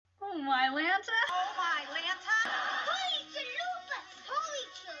Oh, my Lanta. Oh, my Lanta. Holy chalupas. Holy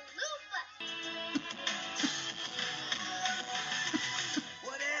chalupas.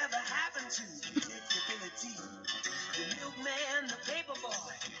 Whatever happened to predictability? The milkman, the paper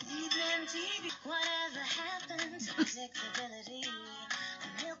boy, evening TV. Whatever happened to predictability?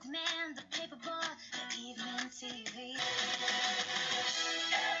 The milkman, the paper boy, the evening TV.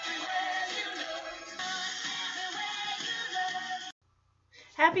 Everywhere you look, everywhere you look.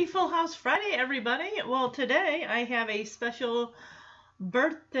 Happy Full House Friday, everybody! Well, today I have a special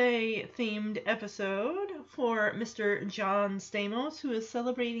birthday-themed episode for Mr. John Stamos, who is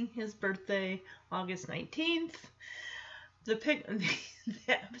celebrating his birthday August 19th. The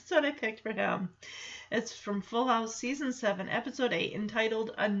episode I picked for him is from Full House Season 7, Episode 8,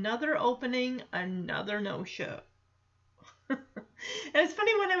 entitled Another Opening, Another No-Show. And it's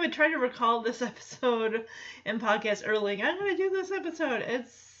funny when I would try to recall this episode in podcast early. I'm going to do this episode.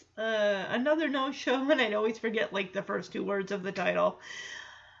 It's another no-show, and I'd always forget like the first two words of the title.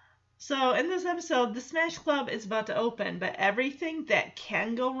 So in this episode, the Smash Club is about to open, but everything that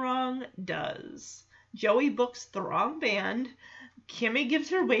can go wrong does. Joey books the wrong band. Kimmy gives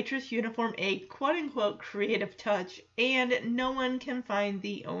her waitress uniform a quote-unquote creative touch, and no one can find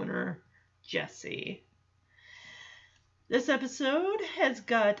the owner, Jesse. This episode has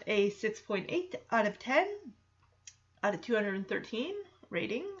got a 6.8 out of 10 out of 213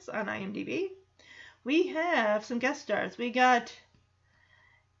 ratings on IMDb. We have some guest stars. We got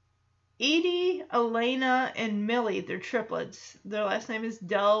Edie, Elena, and Millie. They're triplets. Their last name is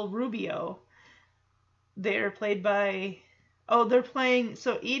Del Rubio. They're played by... So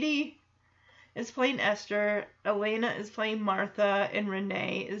Edie is playing Esther, Elena is playing Martha, and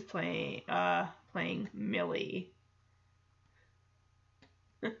Renee is playing Millie.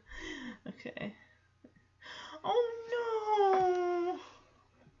 Okay. Oh no!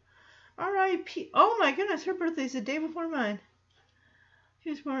 R.I.P. Oh my goodness, her birthday's the day before mine.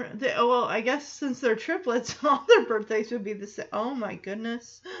 She's born. I guess since they're triplets, all their birthdays would be the same. Oh my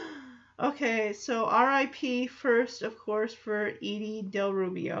goodness. Okay, so R.I.P. first, of course, for Edie Del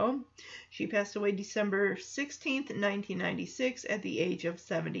Rubio. She passed away December 16th, 1996, at the age of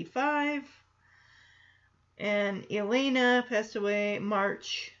 75. And Elena passed away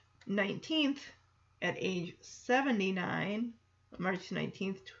March 19th at age 79. March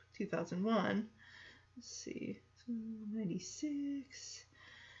 19th, 2001. Let's see. 96.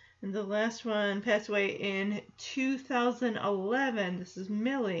 And the last one passed away in 2011. This is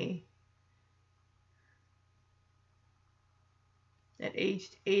Millie. At age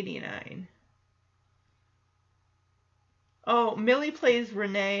 89. Oh, Millie plays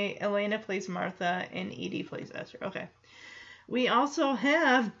Renee, Elena plays Martha, and Edie plays Esther. Okay. We also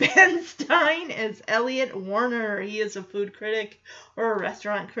have Ben Stein as Elliot Warner. He is a food critic or a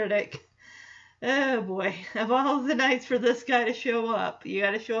restaurant critic. Oh boy. Of all the nights for this guy to show up, you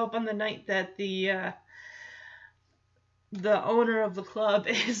got to show up on the night that the owner of the club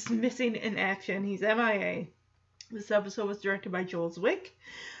is missing in action. He's MIA. This episode was directed by Joel Zwick.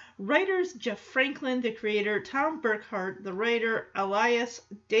 Writers Jeff Franklin, the creator Tom Burkhart, the writer Elias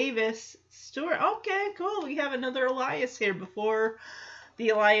Davis Stewart. Okay, cool. We have another Elias here before the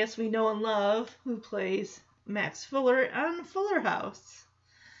Elias we know and love, who plays Max Fuller on Fuller House.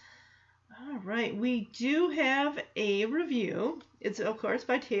 All right, we do have a review. It's of course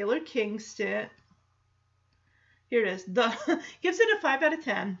by Taylor Kingston. Here it is. Gives it a 5 out of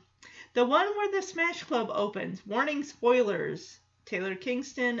 10. The one where the Smash Club opens. Warning, spoilers. Taylor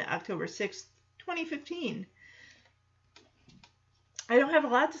Kingston, October 6th, 2015. I don't have a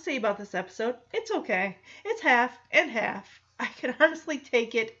lot to say about this episode. It's okay. It's half and half. I can honestly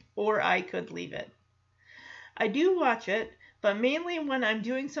take it or I could leave it. I do watch it, but mainly when I'm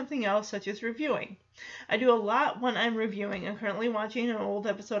doing something else such as reviewing. I do a lot when I'm reviewing. I'm currently watching an old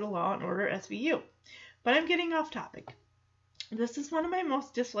episode of Law & Order SVU. But I'm getting off topic. This is one of my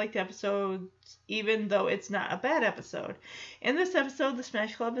most disliked episodes, even though it's not a bad episode. In this episode, the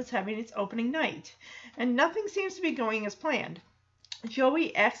Smash Club is having its opening night, and nothing seems to be going as planned.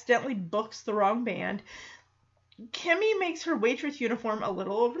 Joey accidentally books the wrong band. Kimmy makes her waitress uniform a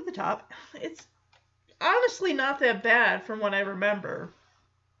little over the top. It's honestly not that bad from what I remember.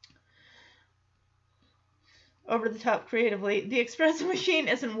 Over the top creatively. The espresso machine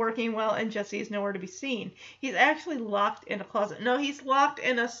isn't working well and Jesse is nowhere to be seen. He's actually locked in a closet. No, he's locked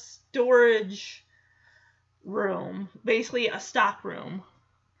in a storage room. Basically a stock room.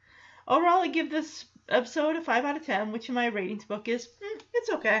 Overall, I give this episode a 5 out of 10, which in my ratings book is,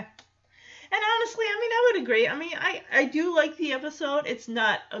 it's okay. And honestly, I would agree. I do like the episode. It's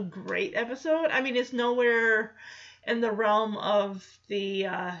not a great episode. It's nowhere in the realm of the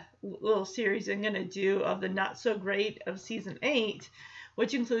little series I'm going to do of the Not So Great of Season 8,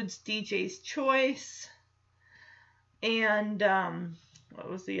 which includes DJ's Choice and what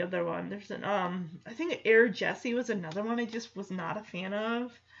was the other one? There's an I think Air Jesse was another one I just was not a fan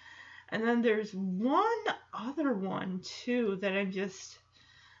of. And then there's one other one too that I'm just,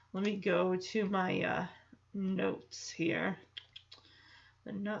 let me go to my notes here.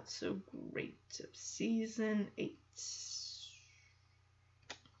 The Not So Great of Season 8.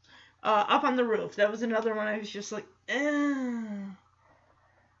 Up on the Roof. That was another one I was just like,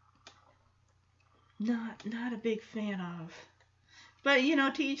 not a big fan of. But, you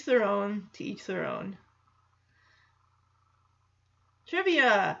know, to each their own. To each their own.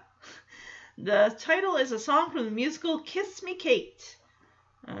 Trivia! The title is a song from the musical Kiss Me Kate.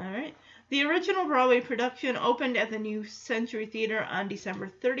 Alright. The original Broadway production opened at the New Century Theater on December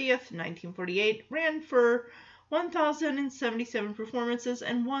 30th, 1948, ran for 1,077 performances,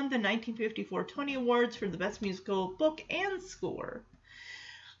 and won the 1954 Tony Awards for the Best Musical Book and Score.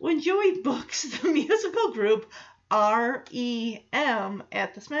 When Joey books the musical group REM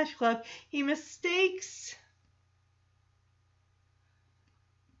at the Smash Club, he mistakes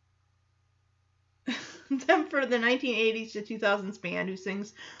them for the 1980s to 2000s band who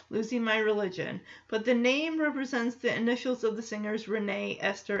sings Losing My Religion, but the name represents the initials of the singers Renee,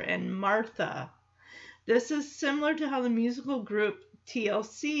 Esther, and Martha. This is similar to how the musical group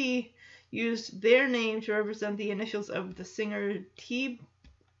TLC used their name to represent the initials of the singer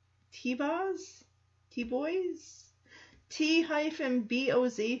T-Boz? T-Boys?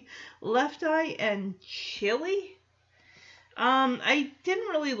 T-B-O-Z, Left Eye, and Chili? I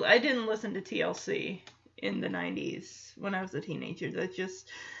didn't listen to TLC in the 90s when I was a teenager. That just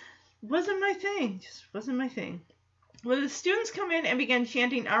wasn't my thing. When the students come in and begin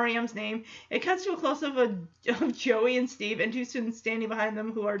chanting REM's name, it cuts to a close-up of Joey and Steve and two students standing behind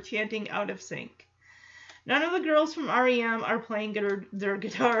them who are chanting out of sync. None of the girls from REM are playing their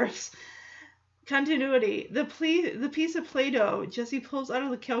guitars. Continuity. The piece of Play-Doh Jesse pulls out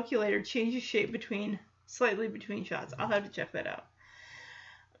of the calculator changes shape slightly between shots. I'll have to check that out.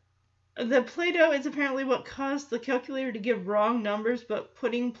 The Play-Doh is apparently what caused the calculator to give wrong numbers, but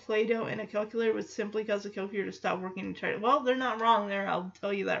putting Play-Doh in a calculator would simply cause the calculator to stop working and try to... Well, they're not wrong there. I'll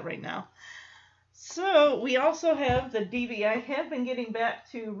tell you that right now. So, we also have the DVD. I have been getting back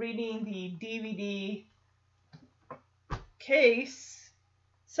to reading the DVD case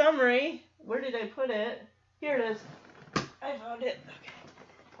summary. Where did I put it? Here it is. I found it.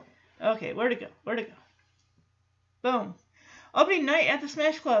 Okay, where to go? Boom. Opening night at the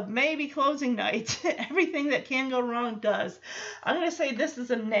Smash Club, maybe closing night. Everything that can go wrong does. I'm going to say this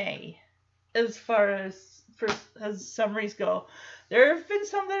is a nay as far as summaries go. There have been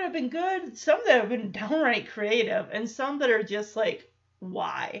some that have been good, some that have been downright creative, and some that are just like,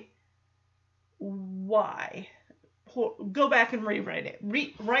 why? Why? Go back and rewrite it.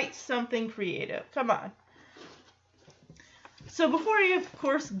 Write something creative. Come on. So before I, of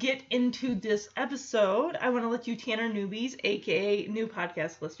course, get into this episode, I want to let you Tanner newbies, a.k.a. new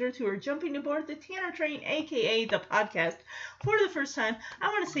podcast listeners, who are jumping aboard the Tanner train, a.k.a. the podcast, for the first time, I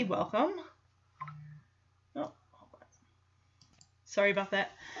want to say welcome. Oh, hold on. Sorry about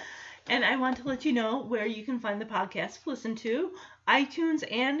that. And I want to let you know where you can find the podcast to listen to. iTunes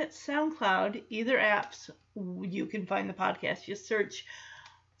and SoundCloud, either apps, you can find the podcast. Just search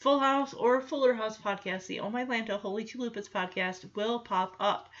Full House or Fuller House podcast. The Oh My Lanta Holy Chalupas podcast will pop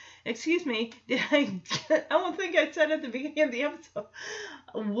up. Excuse me, I don't think I said at the beginning of the episode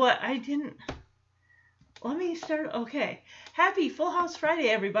what I didn't. Let me start. Okay. Happy Full House Friday,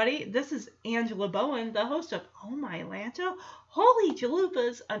 everybody. This is Angela Bowen, the host of Oh My Lanta Holy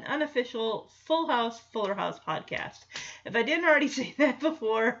Chalupas, an unofficial Full House, Fuller House podcast. If I didn't already say that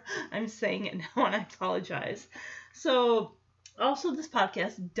before, I'm saying it now and I apologize. So, also this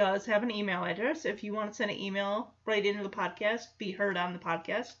podcast does have an email address. If you want to send an email right into the podcast, be heard on the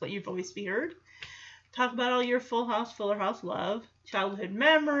podcast, let your voice be heard. Talk about all your Full House, Fuller House love, childhood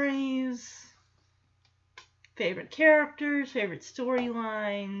memories, favorite characters, favorite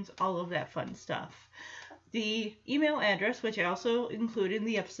storylines, all of that fun stuff. The email address, which I also include in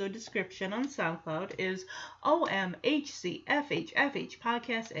the episode description on SoundCloud, is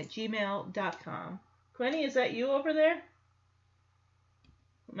omhcfhfhpodcast@gmail.com. Quinny, is that you over there?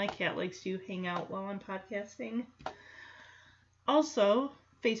 My cat likes to hang out while I'm podcasting. Also,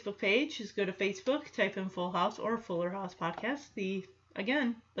 Facebook page. Just go to Facebook, type in Full House or Fuller House Podcast. The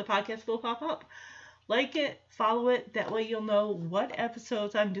podcast will pop up. Like it, follow it. That way you'll know what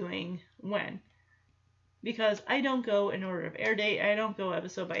episodes I'm doing when. because I don't go in order of air date. I don't go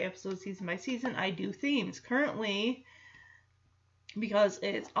episode by episode, season by season. I do themes. Currently, because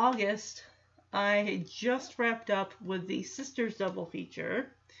it's August, I just wrapped up with the Sisters double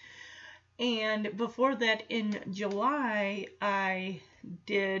feature. And before that, in July, I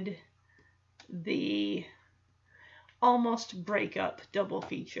did the Almost Breakup double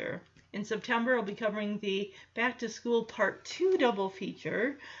feature. In September, I'll be covering the Back to School Part 2 double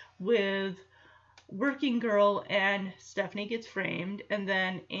feature with Working Girl and Stephanie Gets Framed. And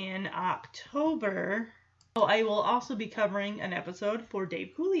then in October, I will also be covering an episode for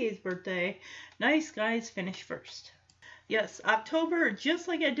Dave Coulier's birthday, Nice Guys Finish First. Yes, October, just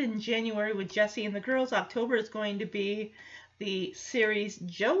like I did in January with Jessie and the Girls, October is going to be the series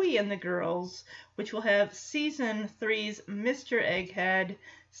Joey and the Girls, which will have Season 3's Mr. Egghead,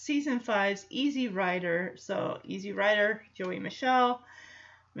 Season 5's Easy Rider, so Easy Rider, Joey and Michelle,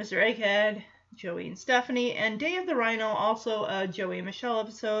 Mr. Egghead, Joey and Stephanie, and Day of the Rhino, also a Joey and Michelle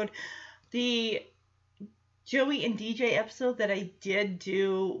episode. The Joey and DJ episode that I did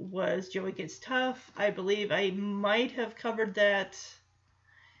do was Joey Gets Tough. I believe I might have covered that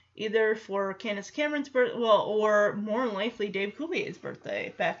either for Candace Cameron's birthday, or more than likely Dave Coulier's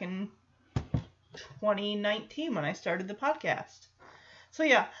birthday back in 2019 when I started the podcast. So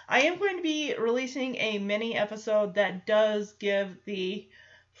yeah, I am going to be releasing a mini episode that does give the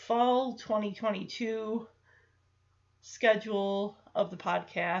fall 2022 schedule of the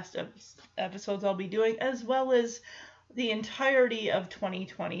podcast, of episodes I'll be doing, as well as the entirety of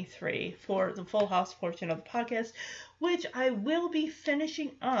 2023 for the Full House portion of the podcast, which I will be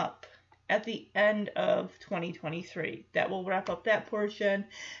finishing up at the end of 2023. That will wrap up that portion,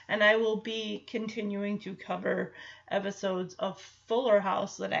 and I will be continuing to cover episodes of Fuller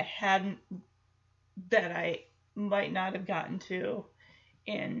House that I might not have gotten to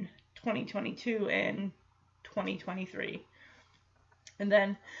in 2022 and 2023. And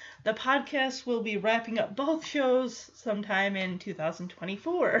then the podcast will be wrapping up both shows sometime in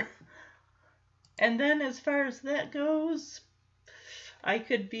 2024. And then as far as that goes, I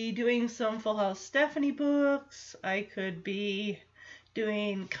could be doing some Full House Stephanie books. I could be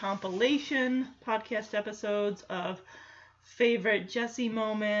doing compilation podcast episodes of favorite Jessie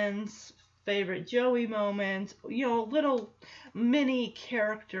moments, favorite Joey moments, little mini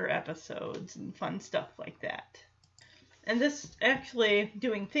character episodes and fun stuff like that. And this, actually,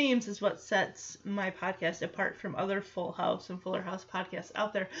 doing themes is what sets my podcast apart from other Full House and Fuller House podcasts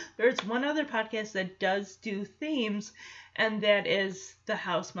out there. There's one other podcast that does do themes, and that is The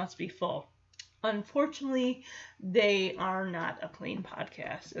House Must Be Full. Unfortunately, they are not a clean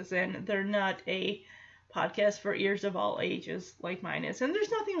podcast, as in they're not a podcast for ears of all ages like mine is. And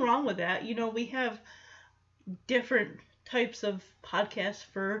there's nothing wrong with that. We have different types of podcasts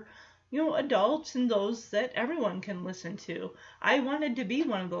for adults and those that everyone can listen to. I wanted to be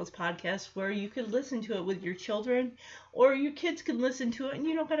one of those podcasts where you could listen to it with your children, or your kids could listen to it and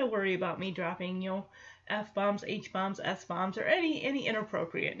you don't got to worry about me dropping, F-bombs, H-bombs, S-bombs, or any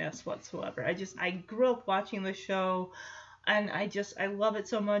inappropriateness whatsoever. I grew up watching the show, and I love it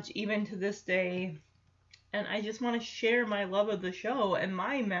so much even to this day. And I just want to share my love of the show and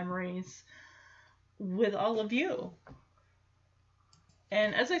my memories with all of you.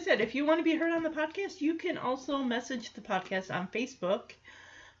 And as I said, if you want to be heard on the podcast, you can also message the podcast on Facebook,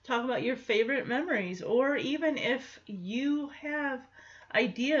 talk about your favorite memories, or even if you have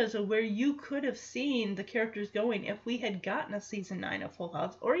ideas of where you could have seen the characters going if we had gotten a season 9 of Full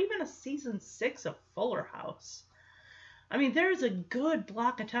House, or even a season 6 of Fuller House. I mean, there's a good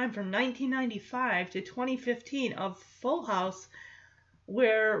block of time from 1995 to 2015 of Full House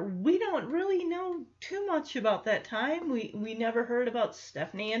where we don't really know too much about that time. We never heard about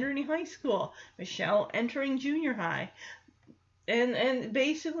Stephanie entering high school, Michelle entering junior high, and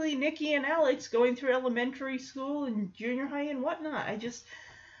basically Nikki and Alex going through elementary school and junior high and whatnot.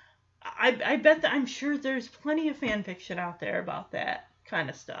 I bet that I'm sure there's plenty of fan fiction out there about that kind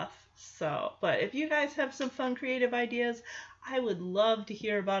of stuff. So, but if you guys have some fun creative ideas, I would love to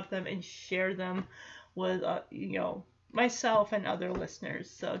hear about them and share them with myself and other listeners.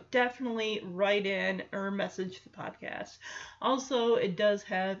 So definitely write in or message the podcast. Also, it does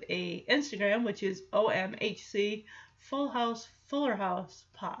have a Instagram, which is OMHC Full House Fuller House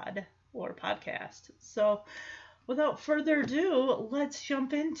Pod or podcast. So without further ado, let's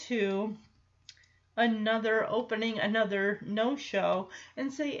jump into another opening, another no-show,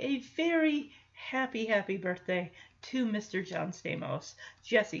 and say a very happy birthday to Mr. John Stamos,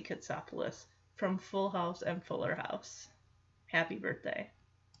 Jesse Katsopoulos from Full House and Fuller House. Happy birthday.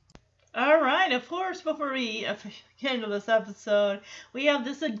 All right, of course, before we get into this episode, we have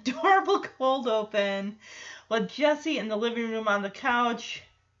this adorable cold open with Jesse in the living room on the couch.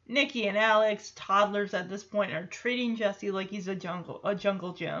 Nikki and Alex, toddlers at this point, are treating Jesse like he's a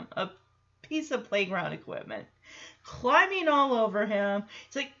jungle gym, a piece of playground equipment. Climbing all over him.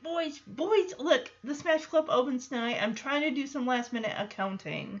 He's like, boys, look, the Smash Club opens tonight. I'm trying to do some last minute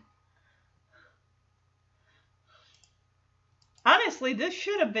accounting. Honestly, this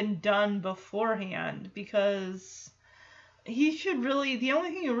should have been done beforehand because the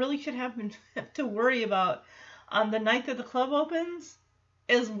only thing you really should have to worry about on the night that the club opens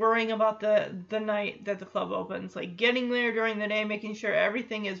is worrying about the night that the club opens. Like getting there during the day, making sure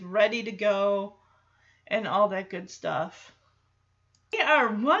everything is ready to go and all that good stuff.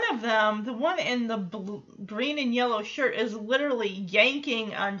 One of them, the one in the green and yellow shirt, is literally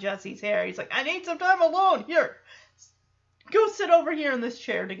yanking on Jesse's hair. He's like, I need some time alone. Here. Go sit over here in this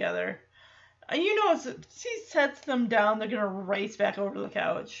chair together. You know, as she sets them down, they're going to race back over to the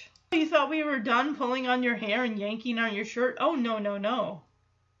couch. You thought we were done pulling on your hair and yanking on your shirt? Oh, no.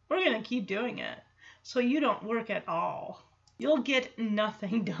 We're going to keep doing it. So you don't work at all. You'll get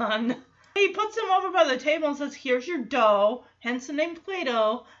nothing done. He puts him over by the table and says, here's your dough, hence the name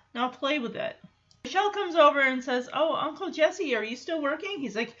Play-Doh. Now play with it. Michelle comes over and says, oh, Uncle Jesse, are you still working?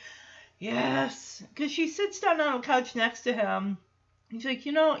 He's like, yes, because she sits down on the couch next to him. He's like,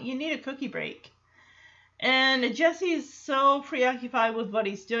 you need a cookie break. And Jesse's so preoccupied with what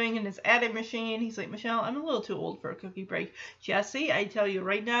he's doing in his adding machine. He's like, Michelle, I'm a little too old for a cookie break. Jesse, I tell you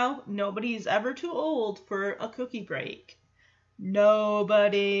right now, nobody's ever too old for a cookie break.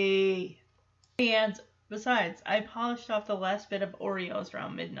 Nobody. And besides, I polished off the last bit of Oreos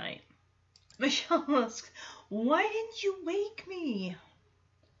around midnight. Michelle asks, why didn't you wake me?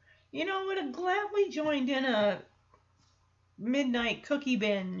 I would have gladly joined in a midnight cookie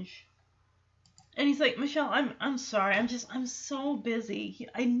binge. And he's like, Michelle, I'm sorry. I'm so busy.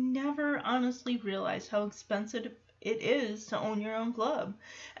 I never honestly realized how expensive it is to own your own club.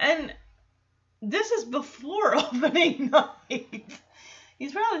 And this is before opening night.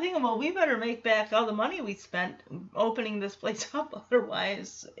 He's probably thinking, well, we better make back all the money we spent opening this place up.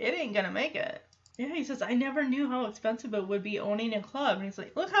 Otherwise, it ain't going to make it. Yeah, he says, I never knew how expensive it would be owning a club. And he's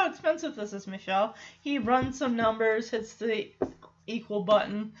like, look how expensive this is, Michelle. He runs some numbers, hits the equal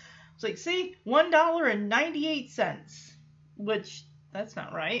button. It's like, see, $1.98. Which, that's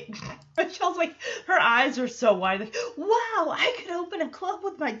not right. Michelle's like, her eyes are so wide. Like, wow, I could open a club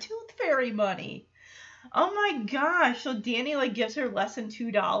with my Tooth Fairy money. Oh my gosh. So Danny, gives her less than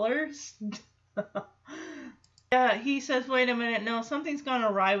 $2? Yeah, he says, wait a minute, no, something's gone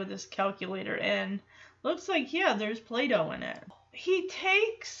awry with this calculator, and looks like, yeah, there's Play-Doh in it. He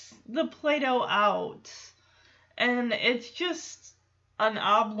takes the Play-Doh out, and it's just an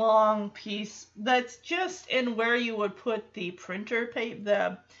oblong piece that's just in where you would put the printer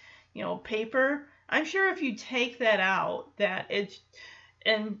paper, paper. I'm sure if you take that out,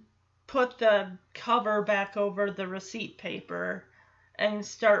 and put the cover back over the receipt paper, and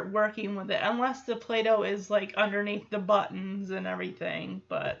start working with it, unless the Play-Doh is underneath the buttons and everything,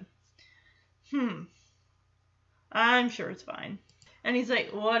 but I'm sure it's fine. And he's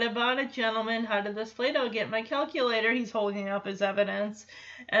like, what about it, gentlemen? How did this Play-Doh get my calculator? He's holding up his evidence,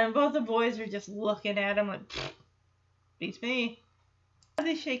 and both the boys are just looking at him like, beats me.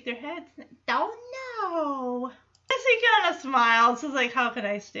 They shake their heads. Oh no. He kind of smiles. He's like, how can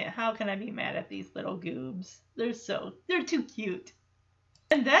I be mad at these little goobs? They're too cute.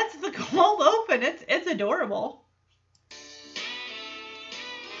 And that's the cold open. It's adorable.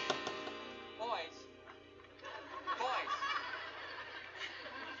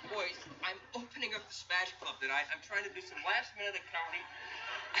 Boys, I'm opening up the Smash Club tonight. I'm trying to do some last minute accounting.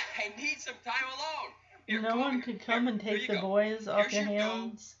 I need some time alone. Here, no one could come and take the boys off your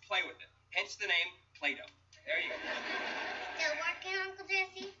hands. Play with it. Hence the name Play-Doh. There you go. Still working, Uncle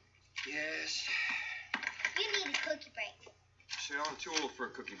Jesse? Yes. You need a cookie break. See, I'm too old for a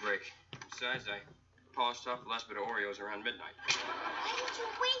cookie break. Besides, I polished off the last bit of Oreos around midnight. Why didn't you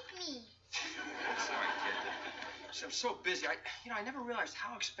wake me? Sorry, kid. I'm so busy. I never realized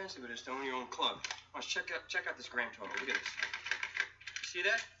how expensive it is to own your own club. Let's check out this grand total. Look at this. You see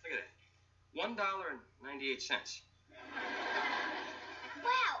that? Look at it. $1.98.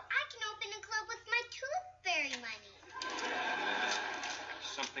 Wow, I can open a club with my Tooth Fairy money.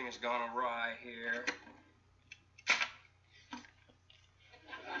 Something has gone awry here.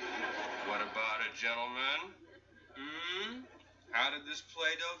 What about it, gentlemen? How did this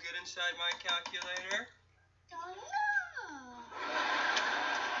Play-Doh get inside my calculator? Don't know.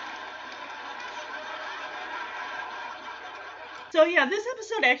 So yeah, this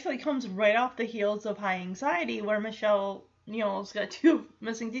episode actually comes right off the heels of High Anxiety, where Michelle Yeoh's got 2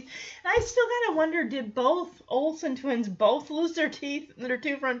 missing teeth. And I still gotta wonder, did both Olsen twins both lose their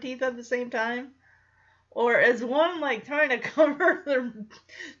 2 front teeth at the same time? Or is one like trying to cover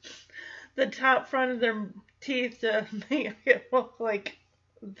the top front of their teeth to make it look like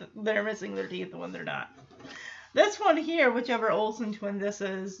they're missing their teeth when they're not? This one here, whichever Olsen twin this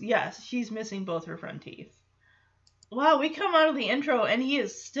is, yes, she's missing both her front teeth. Wow, we come out of the intro and he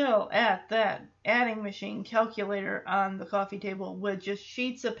is still at that adding machine calculator on the coffee table with just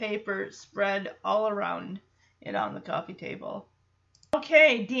sheets of paper spread all around it on the coffee table.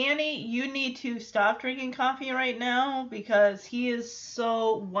 Okay, Danny, you need to stop drinking coffee right now because he is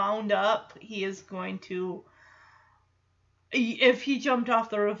so wound up. He is going to, if he jumped off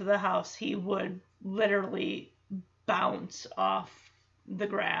the roof of the house, he would literally bounce off the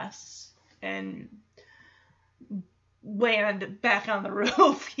grass and land back on the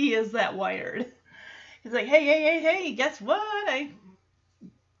roof. He is that wired. He's like, hey, guess what? I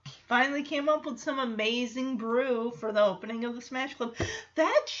finally came up with some amazing brew for the opening of the Smash Club.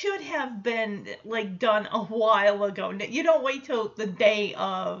 That should have been like done a while ago. You don't wait till the day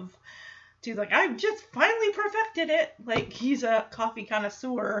of to like, I've just finally perfected it. Like he's a coffee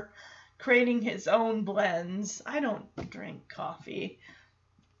connoisseur creating his own blends. I don't drink coffee.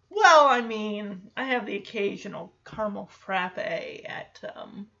 Well, I mean, I have the occasional caramel frappe at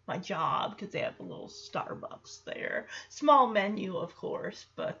my job because they have a little Starbucks there. Small menu, of course,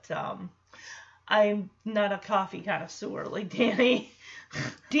 but I'm not a coffee connoisseur like Danny.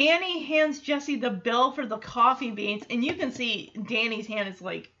 Danny hands Jesse the bill for the coffee beans, and you can see Danny's hand is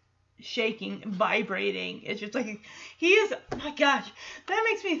like shaking, vibrating. It's just like he is, oh my gosh, that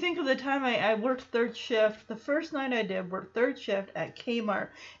makes me think of the time I worked third shift. The first night I did work third shift at Kmart.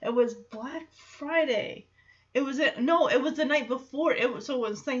 It was Black Friday. It was the night before. It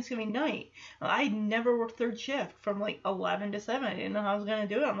was Thanksgiving night. I never worked third shift from like 11 to 7. I didn't know how I was gonna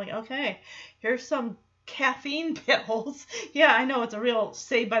do it. I'm like, okay, here's some caffeine pills. Yeah, I know, it's a real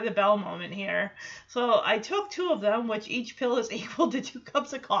Saved by the Bell moment here. So I took 2 of them, which each pill is equal to 2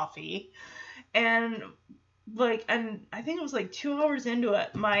 cups of coffee. And I think it was like 2 hours into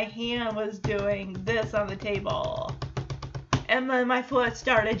it, my hand was doing this on the table. And then my foot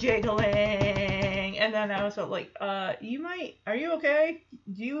started jiggling. And then I was like, are you okay?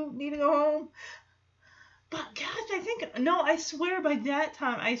 Do you need to go home? But gosh, I swear by that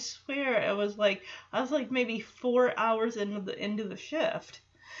time, I was like maybe 4 hours into the shift.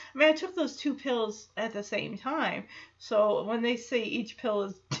 I mean, I took those 2 pills at the same time. So when they say each pill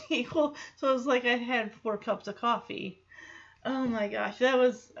is equal, so it was like I had 4 cups of coffee. Oh my gosh,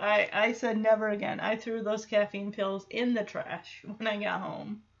 I said never again. I threw those caffeine pills in the trash when I got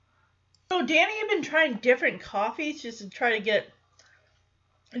home. So Danny had been trying different coffees just to try to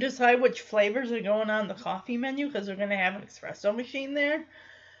decide which flavors are going on the coffee menu because they're going to have an espresso machine there.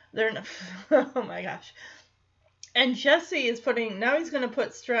 Oh my gosh. And Jesse is he's going to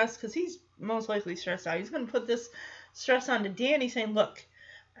put stress, because he's most likely stressed out. He's going to put this stress onto Danny saying, look,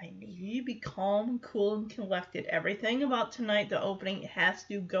 I need you to be calm, cool, and collected. Everything about tonight, the opening, has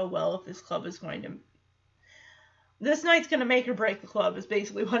to go well if this club is going to... This night's going to make or break the club is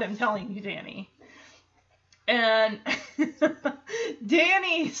basically what I'm telling you, Danny. And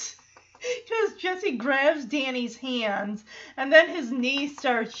because Jesse grabs Danny's hands, and then his knee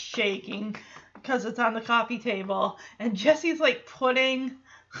starts shaking because it's on the coffee table, and Jesse's like putting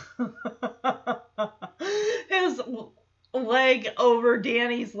his leg over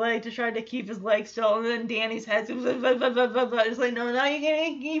Danny's leg to try to keep his leg still, and then Danny's head's just like, no, you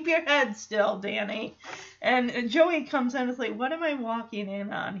can't keep your head still, Danny. And Joey comes in and is like, what am I walking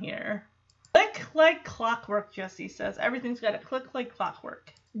in on here? Click like clockwork, Jesse says. Everything's got to click like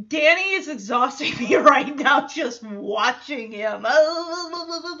clockwork. Danny is exhausting me right now just watching him.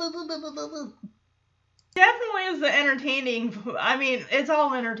 Definitely is the entertaining. I mean, it's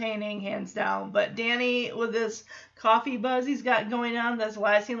all entertaining, hands down. But Danny, with this coffee buzz he's got going on that's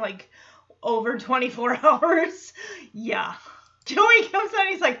lasting like over 24 hours. Yeah. Joey comes on,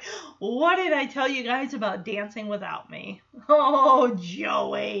 he's like, what did I tell you guys about Dancing Without Me? Oh,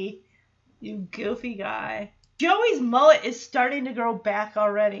 Joey. You goofy guy. Joey's mullet is starting to grow back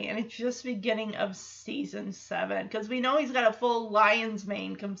already, and it's just the beginning of season 7, because we know he's got a full lion's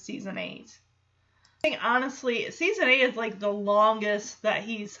mane come season 8. I think, honestly, season 8 is like the longest that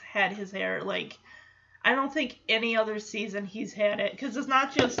he's had his hair. Like, I don't think any other season he's had it, because it's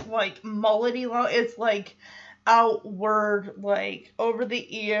not just like mullety long, it's like outward, like over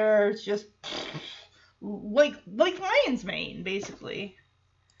the ears, just like lion's mane, basically.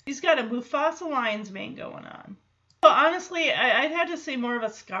 He's got a Mufasa lion's mane going on. Well, honestly, I'd have to say more of a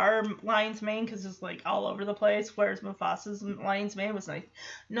Scar lion's mane because it's like all over the place, whereas Mufasa's lion's mane was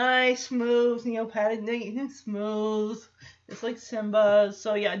nice, smooth, padded, smooth, just like Simba's.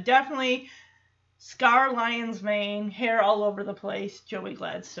 So yeah, definitely Scar lion's mane, hair all over the place, Joey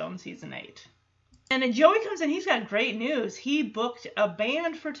Gladstone, season 8. And then Joey comes in, he's got great news. He booked a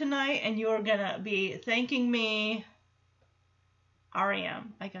band for tonight, and you're gonna be thanking me.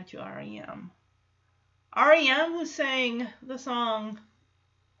 R.E.M. I got you, R.E.M. R.E.M. who sang the song,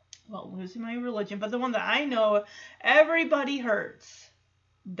 well, Losing My Religion, but the one that I know, Everybody Hurts,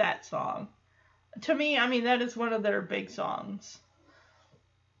 that song. To me, I mean, that is one of their big songs.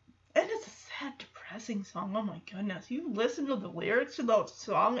 And it's a sad, depressing song. Oh my goodness. You listen to the lyrics to the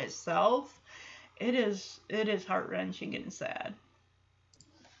song itself, it is heart-wrenching and sad.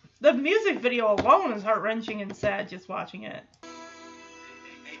 The music video alone is heart-wrenching and sad just watching it.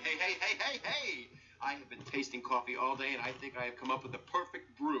 Hey! I have been tasting coffee all day, and I think I have come up with the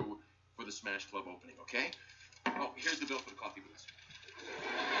perfect brew for the Smash Club opening, okay? Oh, here's the bill for the coffee beans.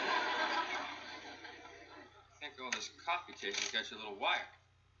 I think all this coffee tasting's got you a little wired.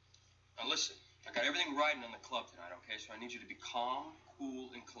 Now listen, I got everything riding on the club tonight, okay? So I need you to be calm, cool,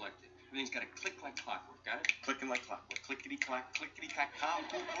 and collected. Everything's got to click like clockwork, got it? Clicking like clockwork. Clickety-clack, clickety-clack, calm,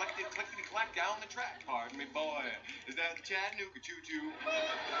 cool, collected, clickety-clack, down the track. Pardon me, boy. Is that the Chattanooga choo-choo?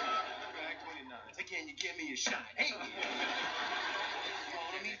 Track 29. Say, can you give me a shot? Hey!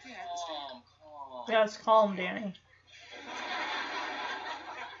 Calm. Yeah, it's calm, Danny.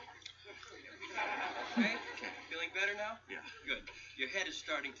 Okay? Feeling better now? Yeah. Good. Your head is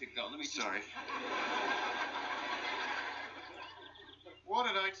starting to go. Let me Sorry. What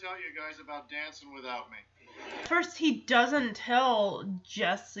did I tell you guys about dancing without me? First, he doesn't tell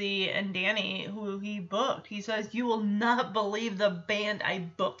Jesse and Danny who he booked. He says, "You will not believe the band I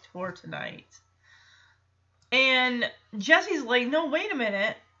booked for tonight." And Jesse's like, "No, wait a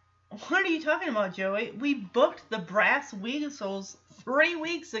minute. What are you talking about, Joey? We booked the Brass Weasels 3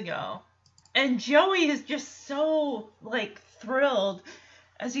 weeks ago." And Joey is just so, thrilled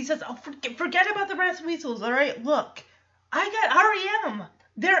as he says, "Oh, forget about the Brass Weasels, all right? Look, I got R.E.M.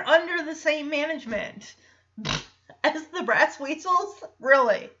 They're under the same management as the Brass Weasels?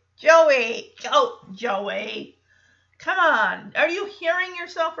 Really? Joey! Joey! Come on. Are you hearing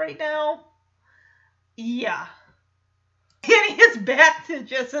yourself right now?" Yeah. And his back to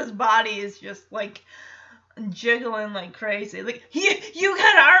just his body is just, jiggling like crazy. You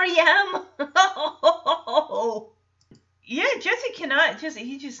got R.E.M.? Oh. Yeah, Jesse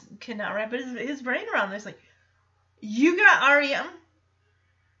he just cannot wrap his brain around this. You got R.E.M.?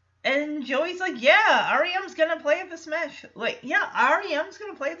 And Joey's like, yeah, R.E.M.'s gonna play at the Smash. R.E.M.'s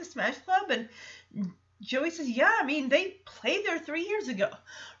gonna play at the Smash Club? And Joey says, yeah, I mean, they played there 3 years ago.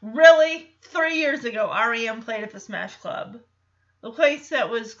 Really? 3 years ago, R.E.M. played at the Smash Club. The place that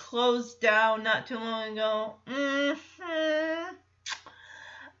was closed down not too long ago.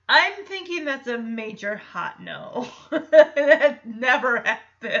 I'm thinking that's a major hot no. That never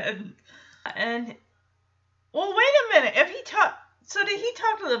happened. And, well, wait a minute. Did he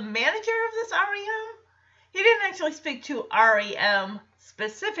talk to the manager of this R.E.M.? He didn't actually speak to R.E.M.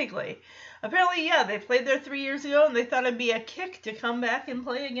 specifically. Apparently, yeah, they played there 3 years ago, and they thought it'd be a kick to come back and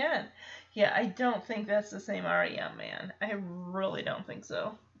play again. Yeah, I don't think that's the same R.E.M., man. I really don't think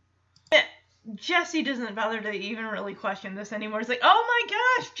so. Jesse doesn't bother to even really question this anymore. He's like, oh my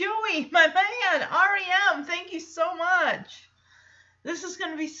gosh, Joey, my man, R.E.M., thank you so much. This is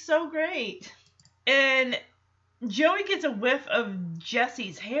going to be so great. And Joey gets a whiff of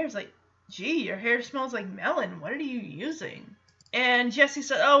Jesse's hair. He's like, gee, your hair smells like melon. What are you using? And Jesse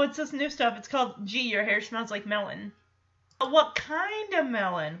said, oh, it's this new stuff. It's called, gee, your hair smells like melon. What kind of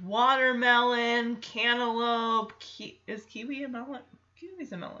melon? Watermelon, cantaloupe, is kiwi a melon?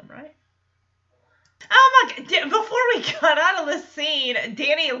 Kiwi's a melon, right? Oh my God, before we got out of the scene,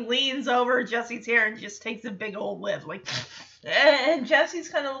 Danny leans over Jesse's hair and just takes a big old whiff. And Jesse's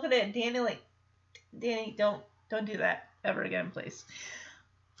kind of looking at Danny like, Danny, don't do that ever again, please.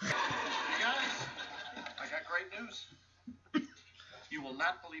 Hey guys, I got great news. You will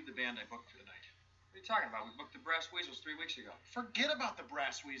not believe the band I booked for tonight. What are you talking about? We booked the Brass Weasels 3 weeks ago. Forget about the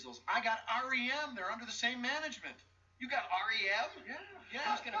Brass Weasels. I got R.E.M. They're under the same management. You got R.E.M.? Yeah.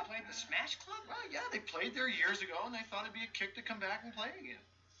 Who's going to play at the Smash Club? Well, yeah, they played there years ago, and they thought it'd be a kick to come back and play again.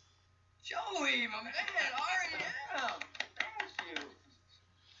 Joey, my man, R.E.M. Thank you.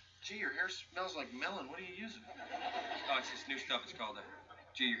 Gee, your hair smells like melon. What are you using? Oh, it's this new stuff. It's called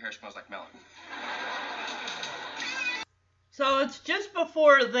gee, your hair smells like melon. So it's just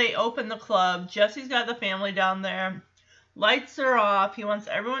before they open the club. Jesse's got the family down there. lights are off. He wants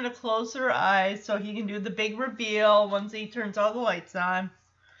everyone to close their eyes so he can do the big reveal once he turns all the lights on.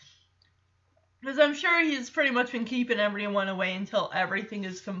 Because I'm sure he's pretty much been keeping everyone away until everything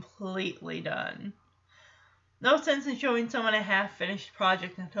is completely done. No sense in showing someone a half-finished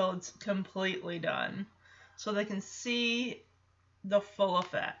project until it's completely done, so they can see the full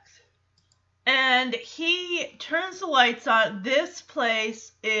effect. And he turns the lights on. This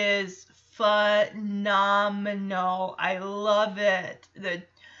place is phenomenal. I love it.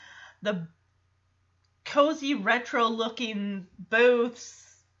 The cozy retro-looking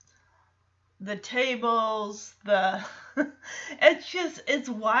booths, the tables, it's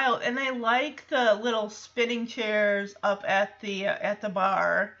wild. And I like the little spinning chairs up at the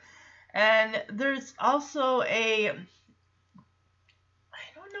bar. And there's also I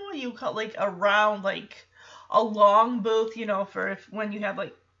don't know what you call it, like a round, like a long booth, you know, for when you have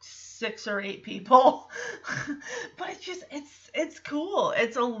like 6 or 8 people. But it's cool.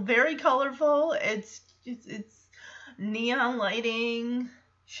 It's very colorful. It's neon lighting,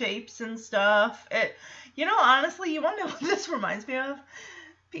 shapes and stuff. Honestly, you want to know what this reminds me of?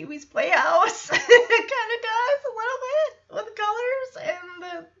 Pee-wee's Playhouse. It kind of does a little bit with the colors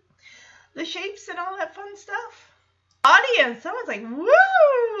and the shapes and all that fun stuff. Audience, someone's like,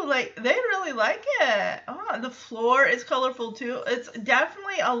 woo! Like, they really like it. Oh, the floor is colorful too. It's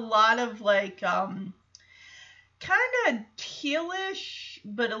definitely a lot of like, kind of tealish,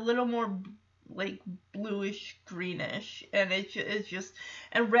 but a little more like bluish greenish. And it's just,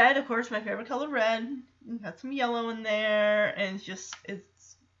 and red, of course, my favorite color, red. You got some yellow in there, and it's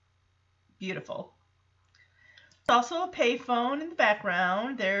beautiful. There's also a payphone in the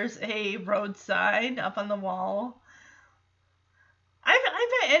background. There's a road sign up on the wall. I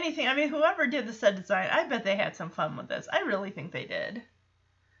bet anything, I mean, whoever did the set design, I bet they had some fun with this. I really think they did.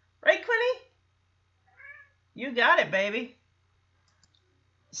 Right, Quinny? You got it, baby.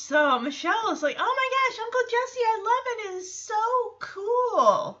 So Michelle is like, oh my gosh, Uncle Jesse, I love it. It is so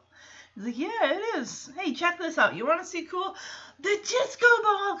cool. He's like, yeah, it is. Hey, check this out. You want to see cool? The disco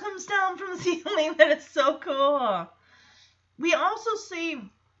ball comes down from the ceiling. That is so cool. We also see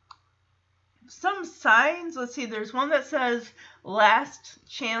some signs. Let's see, there's one that says Last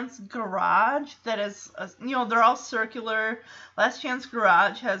Chance Garage. That is, they're all circular. Last Chance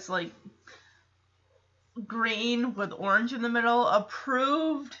Garage has like green with orange in the middle.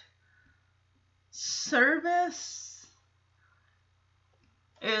 Approved Service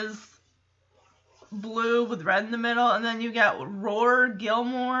is blue with red in the middle. And then you got Roar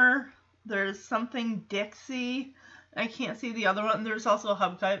Gilmore. There's something Dixie. I can't see the other one. There's also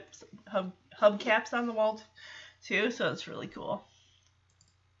hubcaps on the wall too, so it's really cool.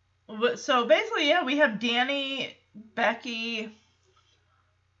 So basically, yeah, we have Danny, Becky,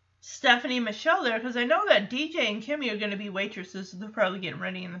 Stephanie, Michelle there, because I know that DJ and Kimmy are going to be waitresses, so they're probably getting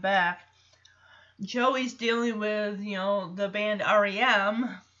ready in the back. Joey's dealing with, the band REM.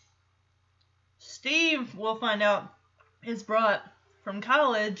 Steve, we'll find out, is brought from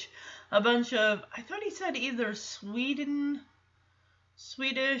college a bunch of, I thought he said either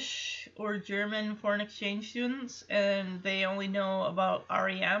Swedish or German foreign exchange students, and they only know about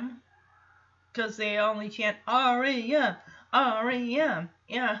REM because they only chant REM, REM.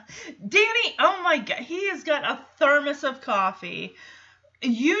 Yeah. Danny, oh my God, he has got a thermos of coffee.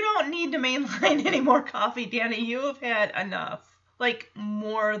 You don't need to mainline any more coffee, Danny. You have had enough. Like,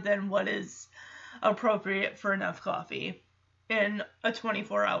 more than what is appropriate for enough coffee in a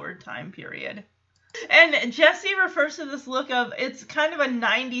 24-hour time period. And Jesse refers to this look of, it's kind of a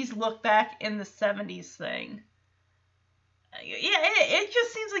 90s look back in the 70s thing. Yeah, it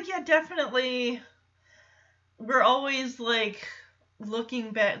just seems like, yeah, definitely, we're always, like,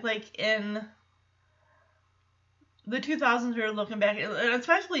 looking back, like, in the 2000s, we were looking back, and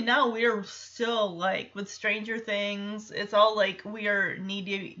especially now, we are still, like, with Stranger Things, it's all, like, we are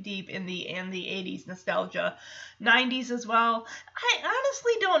knee-deep in the 80s nostalgia. 90s as well. I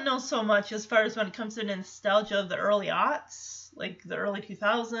honestly don't know so much as far as when it comes to nostalgia of the early aughts, like, the early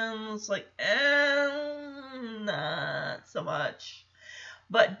 2000s, like, not so much.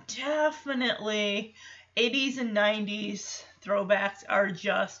 But definitely, 80s and 90s throwbacks are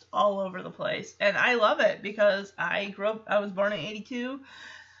just all over the place. And I love it because I was born in 82,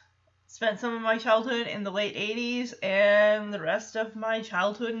 spent some of my childhood in the late 80s, and the rest of my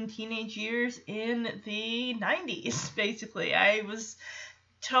childhood and teenage years in the 90s, basically. I was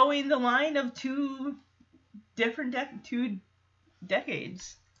towing the line of two decades.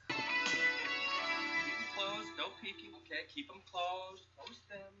 Keep them closed, no peeking, okay? Keep them closed, close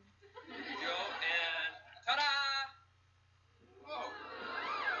them. There you go, and ta-da! Whoa.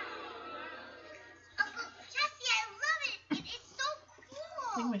 Uncle Jesse, I love it.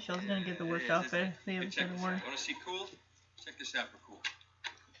 Michelle's gonna get the worst Hey, outfit. They hey, haven't check said this a out. word. Want to see cool? Check this out for cool.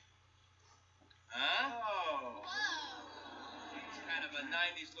 Huh? Oh. It's kind of a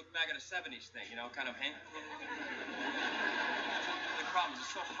 90s look back at a 70s thing, you know, kind of hang. The problem is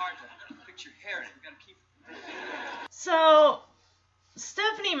it's so hard to fix your hair in it. You gotta keep. So,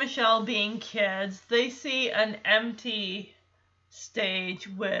 Stephanie and Michelle being kids, they see an empty stage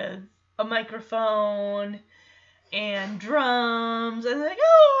with a microphone and drums, and they're like,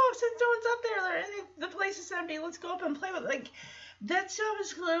 oh, since no one's up there, the place is empty, let's go up and play with it. Like, that stuff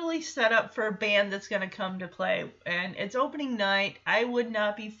is clearly set up for a band that's going to come to play, and it's opening night. I would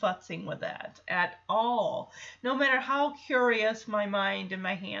not be futzing with that at all, no matter how curious my mind and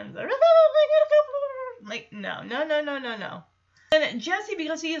my hands are. Like, no. And Jesse,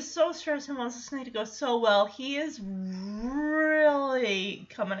 because he is so stressed and wants this night to go so well, he is really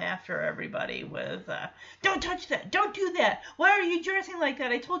coming after everybody with, don't touch that, don't do that, why are you dressing like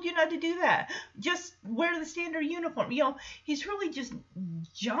that, I told you not to do that, just wear the standard uniform. You know, he's really just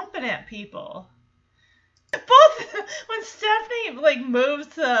jumping at people. Both, when Stephanie, like, moves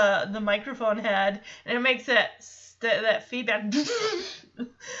the microphone head, and it makes that feedback,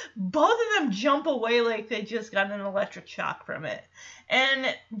 both of them jump away like they just got an electric shock from it.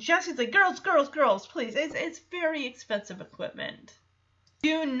 And Jesse's like, girls, please, it's very expensive equipment.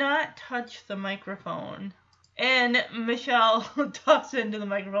 Do not touch the microphone. And Michelle talks into the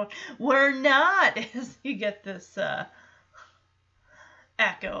microphone, we're not, as you get this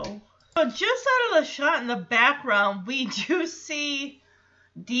echo. So just out of the shot in the background, we do see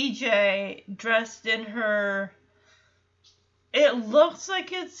DJ dressed in her, it looks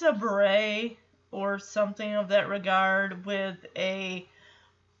like it's a beret or something of that regard, with a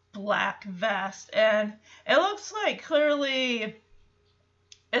black vest. And it looks like clearly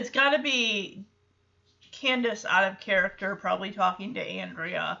it's got to be Candace out of character, probably talking to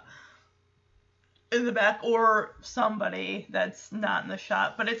Andrea in the back, or somebody that's not in the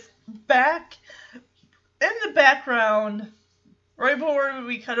shot. But it's back in the background right before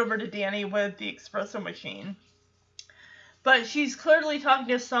we cut over to Danny with the espresso machine. But she's clearly talking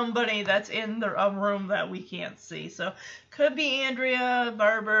to somebody that's in a room that we can't see. So, could be Andrea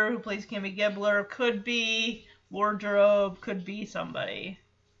Barber, who plays Kimmy Gibbler. Could be Wardrobe. Could be somebody.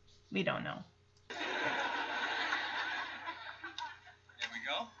 We don't know. There we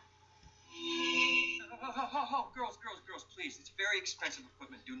go. Oh, girls, please. It's very expensive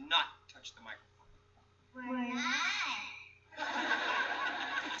equipment. Do not touch the microphone. We're not.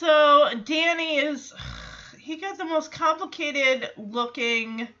 So, Danny is... He got the most complicated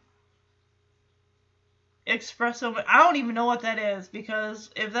looking espresso. I don't even know what that is,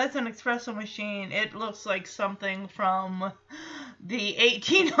 because if that's an espresso machine, it looks like something from the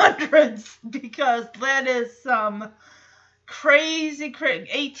 1800s, because that is some crazy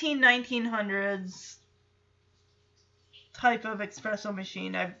 1900s type of espresso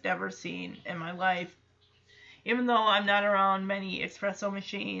machine I've never seen in my life. Even though I'm not around many espresso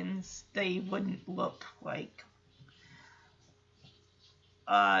machines, they wouldn't look like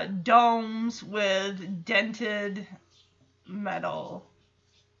domes with dented metal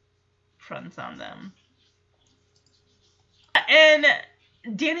fronts on them. And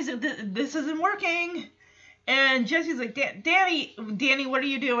Danny's like, this isn't working. And Jesse's like, Danny, what are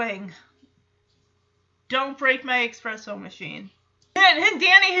you doing? Don't break my espresso machine. And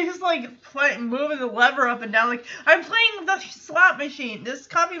Danny is like moving the lever up and down, like, I'm playing the slot machine. This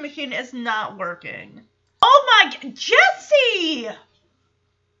coffee machine is not working. Oh my, Jesse!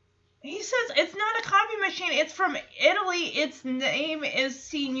 He says it's not a coffee machine. It's from Italy. Its name is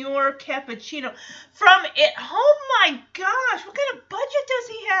Signor Cappuccino. From it. Oh my gosh, what kind of budget does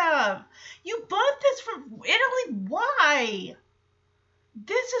he have? You bought this from Italy. Why?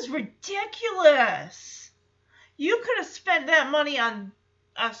 This is ridiculous. You could have spent that money on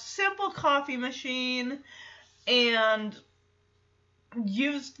a simple coffee machine and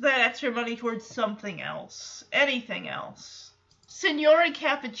used that extra money towards something else. Anything else. Signore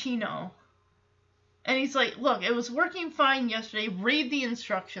Cappuccino. And he's like, look, it was working fine yesterday. Read the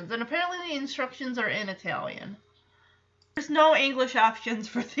instructions. And apparently the instructions are in Italian. There's no English options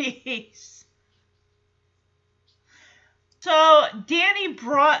for these. So Danny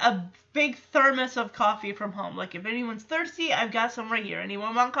brought a big thermos of coffee from home. Like, if anyone's thirsty, I've got some right here.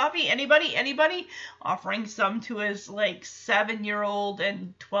 Anyone want coffee? Anybody? Offering some to his, 7-year-old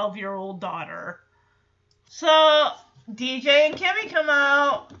and 12-year-old daughter. So DJ and Kimmy come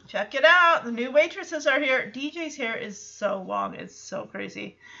out. Check it out. The new waitresses are here. DJ's hair is so long. It's so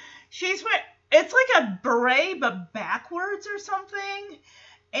crazy. She's wearing... It's like a beret, but backwards or something.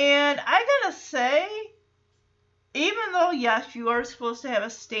 And I gotta say... even though, yes, you are supposed to have a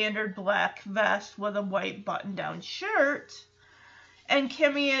standard black vest with a white button-down shirt, and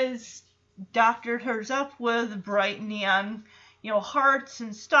Kimmy has doctored hers up with bright neon, hearts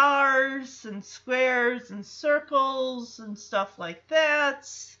and stars and squares and circles and stuff like that.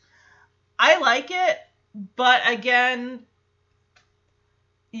 I like it, but again,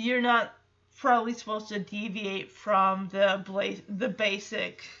 you're not probably supposed to deviate from the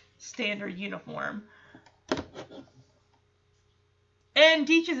basic standard uniform. And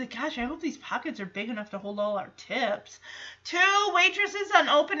DJ's like, gosh, I hope these pockets are big enough to hold all our tips. 2 waitresses on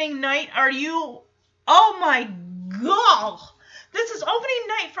opening night. Are you... Oh my god! This is opening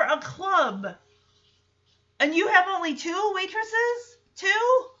night for a club. And you have only 2 waitresses? 2?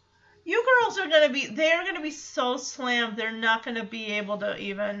 You girls are going to be... They're going to be so slammed. They're not going to be able to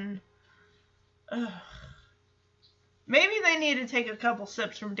even... Maybe they need to take a couple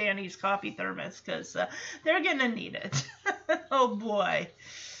sips from Danny's coffee thermos, because they're going to need it. Oh, boy.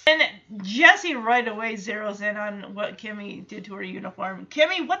 And Jessie right away zeroes in on what Kimmy did to her uniform.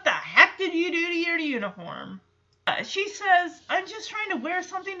 Kimmy, what the heck did you do to your uniform? She says, I'm just trying to wear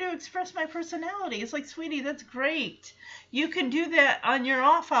something to express my personality. It's like, sweetie, that's great. You can do that on your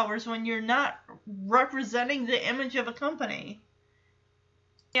off hours when you're not representing the image of a company.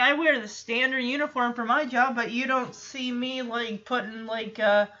 Yeah, I wear the standard uniform for my job, but you don't see me, like, putting, like,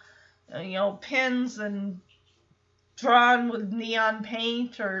 pins and drawn with neon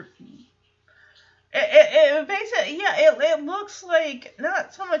paint or... It basically, it looks like,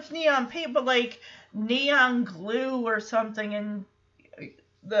 not so much neon paint, but, like, neon glue or something, and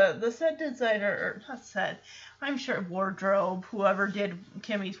the set designer, or not set, I'm sure wardrobe, whoever did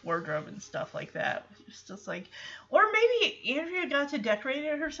Kimmy's wardrobe and stuff like that, it's just like, or maybe Andrea got to decorate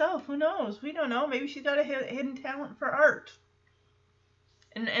it herself, who knows, we don't know, maybe she got a hidden talent for art,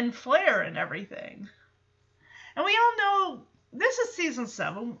 and flair and everything, and we all know, this is season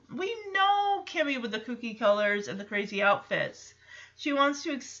 7, we know Kimmy with the kooky colors and the crazy outfits, she wants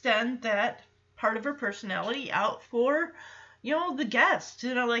to extend that part of her personality out for, the guests,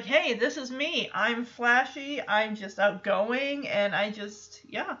 like, hey, this is me, I'm flashy, I'm just outgoing, and I just,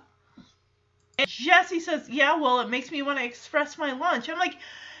 yeah. And Jessie says, yeah, well, it makes me want to express my lunch. I'm like,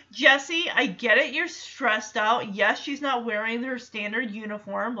 Jessie, I get it, you're stressed out, yes, she's not wearing her standard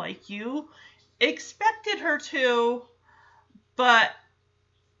uniform like you expected her to, but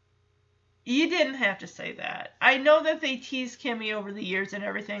you didn't have to say that. I know that they tease Kimmy over the years and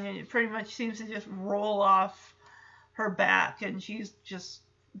everything, and it pretty much seems to just roll off her back, and she just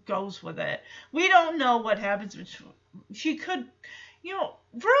goes with it. We don't know what happens. She could, for all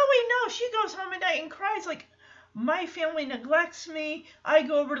we know, she goes home at night and cries like, my family neglects me. I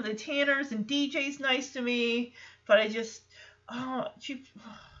go over to the Tanners, and DJ's nice to me, but I just,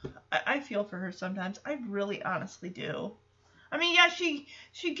 I feel for her sometimes. I really honestly do. I mean, yeah,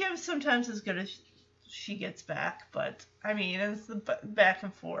 she gives sometimes as good as she gets back, but, I mean, it's the back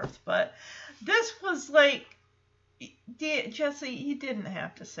and forth, but this was like, Jessie, you didn't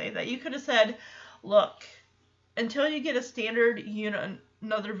have to say that. You could have said, look, until you get a standard,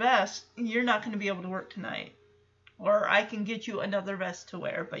 another vest, you're not going to be able to work tonight. Or I can get you another vest to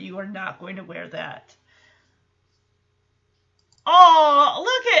wear, but you are not going to wear that. Oh,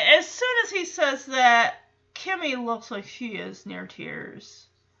 look at, as soon as he says that, Kimmy looks like she is near tears.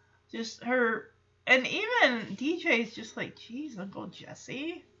 Just her, and even DJ's just like, geez, Uncle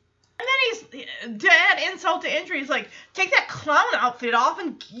Jesse. And then he's, to add insult to injury, he's like, take that clown outfit off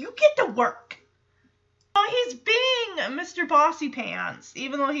and you get to work. Oh, he's being Mr. Bossy Pants,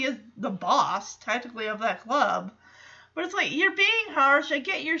 even though he is the boss, technically, of that club. But it's like, you're being harsh, I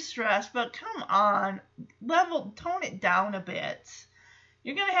get you're stressed, but come on, tone it down a bit.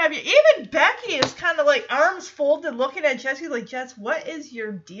 You're going to have even Becky is kind of like arms folded looking at Jessie like, Jess, what is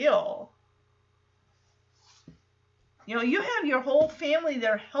your deal? You have your whole family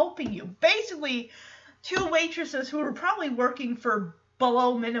there helping you. Basically, 2 waitresses who are probably working for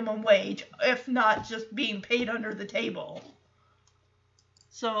below minimum wage, if not just being paid under the table.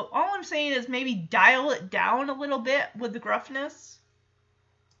 So all I'm saying is maybe dial it down a little bit with the gruffness.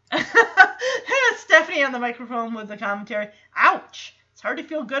 Stephanie on the microphone with the commentary. Ouch! It's hard to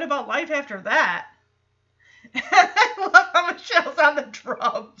feel good about life after that. I love how Michelle's on the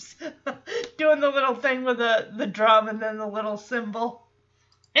drums, doing the little thing with the drum and then the little cymbal.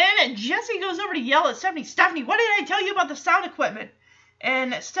 And Jessie goes over to yell at Stephanie, Stephanie, what did I tell you about the sound equipment?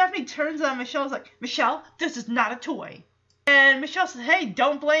 And Stephanie turns on Michelle's like, Michelle, this is not a toy. And Michelle says, hey,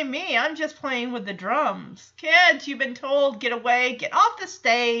 don't blame me. I'm just playing with the drums. Kids, you've been told, get away, get off the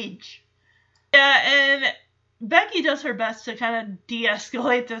stage. Yeah, and Becky does her best to kind of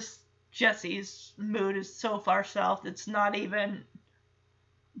de-escalate this Jesse's mood is so far south, it's not even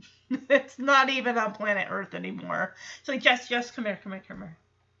on planet Earth anymore. It's like, Jess, come here.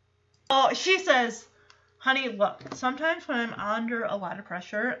 Oh, she says, honey, look, sometimes when I'm under a lot of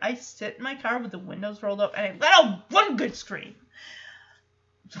pressure, I sit in my car with the windows rolled up and I let out one good scream.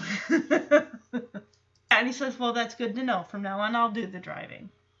 And he says, well, that's good to know. From now on, I'll do the driving.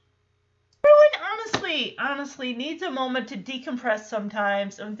 Everyone honestly needs a moment to decompress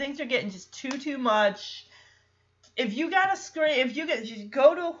sometimes when things are getting just too much. If you gotta scream, just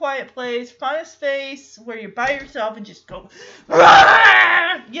go to a quiet place, find a space where you're by yourself and just go,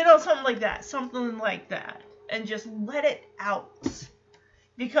 something like that, and just let it out.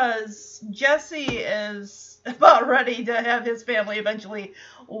 Because Jesse is about ready to have his family eventually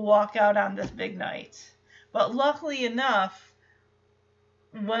walk out on this big night. But luckily enough,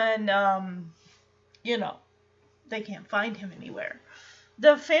 when, they can't find him anywhere,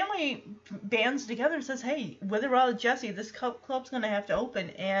 the family bands together and says, hey, with or without Jesse, this club's going to have to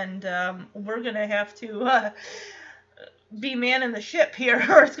open, and we're going to have to be manning the ship here,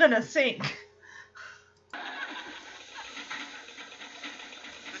 or it's going to sink.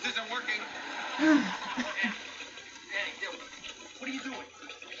 This isn't working. Danny, what are you doing?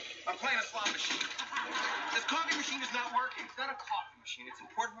 I'm playing a slot machine. This coffee machine is not working. It's not a coffee machine. It's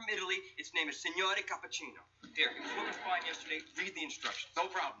imported from Italy. Its name is Signore Cappuccino. Here, it was working fine yesterday. Read the instructions.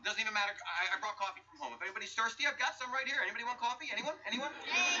 No problem. Doesn't even matter. I brought coffee from home. If anybody's thirsty, I've got some right here. Anybody want coffee? Anyone? Hey,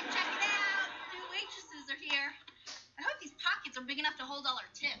 check it out. New waitresses are here. I hope these pockets are big enough to hold all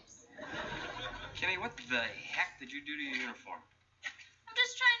our tips. Kimmy, what the heck did you do to your uniform? I'm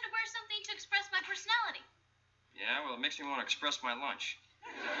just trying to wear something to express my personality. Yeah, well, it makes me want to express my lunch.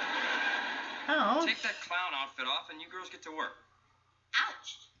 Oh. Take that clown outfit off and you girls get to work.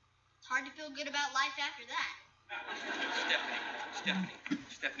 Ouch. It's hard to feel good about life after that.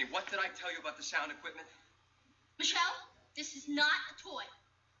 Stephanie, what did I tell you about the sound equipment? Michelle, this is not a toy.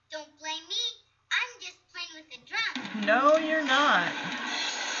 Don't blame me. I'm just playing with the drum. No, you're not.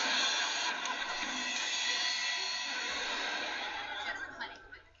 Just honey,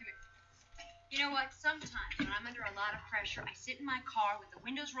 come here. You know what? Sometimes when I'm under a lot of pressure, I sit in my car with the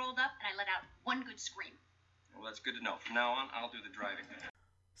windows rolled up and I let out one good scream. Well, that's good to know. From now on, I'll do the driving.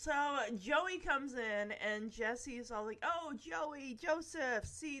 So Joey comes in and Jesse's all like, oh, Joey, Joseph,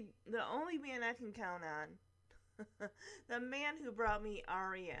 see, the only man I can count on. The man who brought me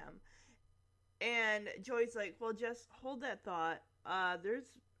REM. And Joey's like, well, just hold that thought.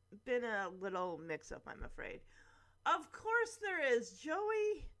 There's been a little mix-up, I'm afraid. Of course there is,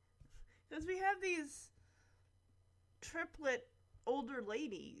 Joey. Because we have these triplet older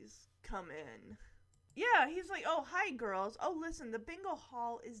ladies come in. Yeah, he's like, oh, hi, girls. Oh, listen, the bingo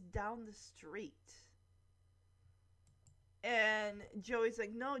hall is down the street. And Joey's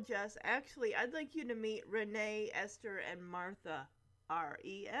like, no, Jess, actually, I'd like you to meet Renee, Esther, and Martha.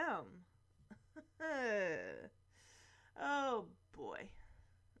 REM. Oh, boy.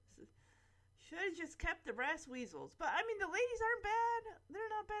 Should have just kept the brass weasels. But, I mean, the ladies aren't bad. They're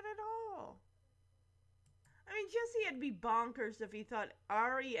not bad at all. I mean, Jesse had to be bonkers if he thought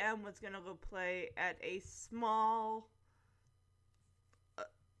REM was going to go play at a small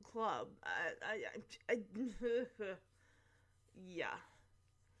club. Yeah.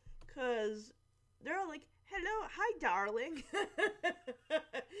 Because they're all like, hello, hi, darling.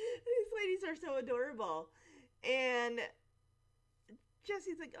 These ladies are so adorable. And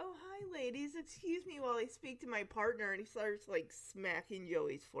Jesse's like, oh, hi, ladies. Excuse me while I speak to my partner. And he starts, like, smacking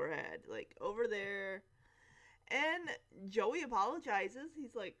Joey's forehead. Like, over there. And Joey apologizes.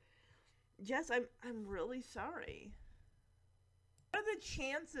 He's like, Jess, I'm really sorry. What are the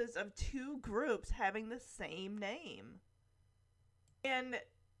chances of two groups having the same name? And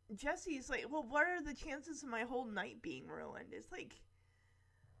Jesse's like, well, what are the chances of my whole night being ruined? It's like,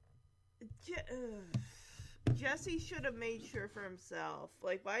 Jesse should have made sure for himself.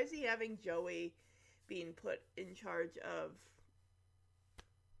 Like, why is he having Joey being put in charge of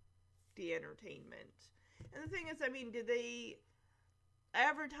the entertainment? And the thing is, I mean, did they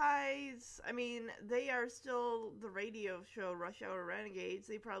advertise? I mean, they are still the radio show Rush Hour Renegades.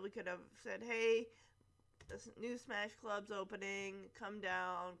 They probably could have said, hey, this new Smash Club's opening. Come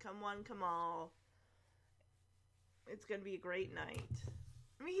down. Come one, come all. It's going to be a great night.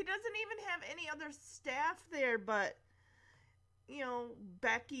 I mean, he doesn't even have any other staff there but, you know,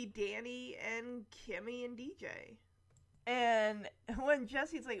 Becky, Danny, and Kimmy and DJ. And when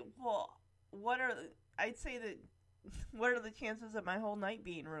Jesse's like, well, what are the chances of my whole night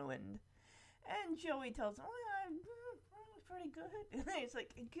being ruined? And Joey tells him, well, pretty good. And he's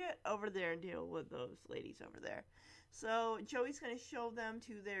like, get over there and deal with those ladies over there. So Joey's going to show them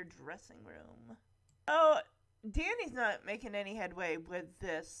to their dressing room. Oh, Danny's not making any headway with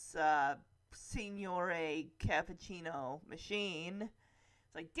this Signore Cappuccino machine.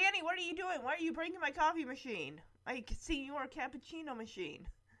 It's like, Danny, what are you doing? Why are you breaking my coffee machine? My Signore Cappuccino machine.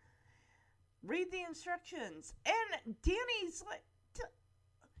 Read the instructions. And Danny's like,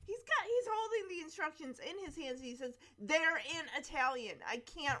 he's holding the instructions in his hands. And he says, they're in Italian. I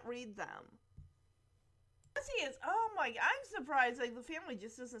can't read them. Yes, he is. Oh my, I'm surprised. Like, the family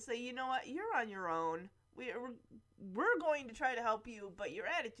just doesn't say, you know what, you're on your own. We're going to try to help you, but your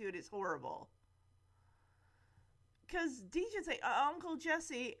attitude is horrible. Because Deej say, Uncle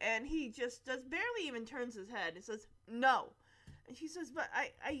Jesse, and he just barely even turns his head and says, no. And she says, but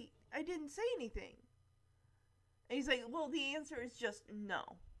I didn't say anything. And he's like, well, the answer is just no.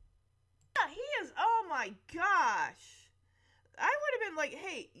 Yeah, he is, oh my gosh. I would have been like,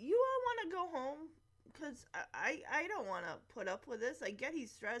 hey, you all want to go home? Because I don't want to put up with this. I get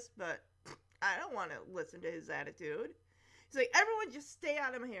he's stressed, but I don't want to listen to his attitude. He's like, everyone just stay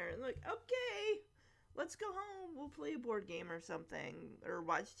out of my hair. And I'm like, okay, let's go home. We'll play a board game or something. Or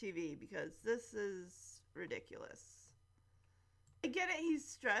watch TV, because this is ridiculous. I get it, he's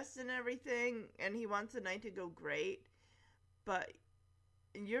stressed and everything, and he wants the night to go great. But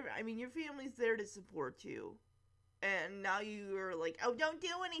your family's there to support you. And now you're like, oh, don't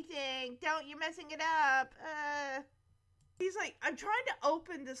do anything. You're messing it up. He's like, I'm trying to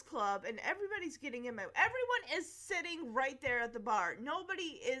open this club, and everybody's getting in my way. Everyone is sitting right there at the bar.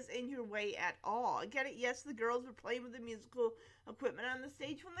 Nobody is in your way at all. I get it. Yes, the girls were playing with the musical equipment on the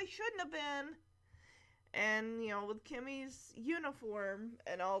stage when they shouldn't have been. And, with Kimmy's uniform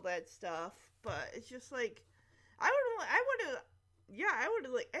and all that stuff. But it's just like, I would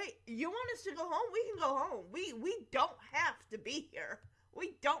have like, hey, you want us to go home? We can go home. We don't have to be here.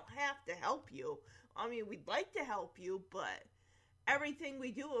 We don't have to help you. I mean, we'd like to help you, but everything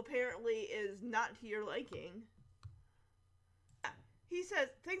we do apparently is not to your liking. He says,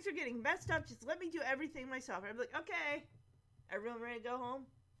 things are getting messed up. Just let me do everything myself. I'm like, okay. Everyone ready to go home?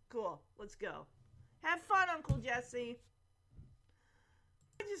 Cool. Let's go. Have fun, Uncle Jesse.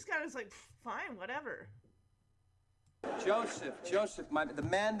 I just kind of was like, fine, whatever. Joseph, the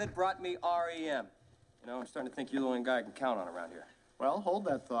man that brought me REM. I'm starting to think you're the only guy I can count on around here. Well, hold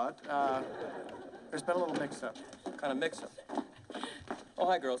that thought. There's been a little mix-up. What kind of mix-up? Oh,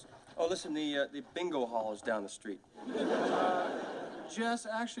 hi, girls. Oh, listen, the bingo hall is down the street. Jess,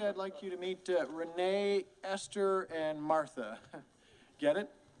 actually, I'd like you to meet Renee, Esther, and Martha. Get it?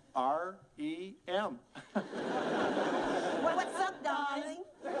 R-E-M. What's up, darling?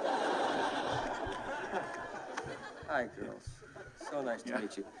 Hi, girls. So nice to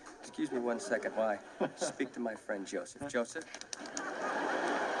meet you. Excuse me 1 second while I speak to my friend Joseph. Joseph?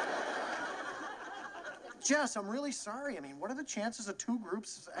 Jess, I'm really sorry. I mean, what are the chances of two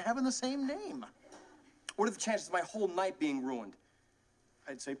groups having the same name? What are the chances of my whole night being ruined?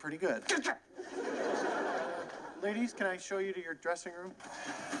 I'd say pretty good. Ladies, can I show you to your dressing room?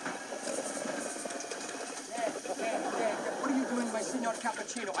 What are you doing, my Signor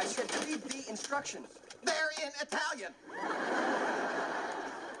Cappuccino? I said read the instructions. They're in Italian.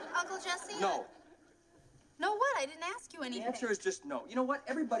 Uncle Jesse? No. No what? I didn't ask you anything. The answer is just no. You know what?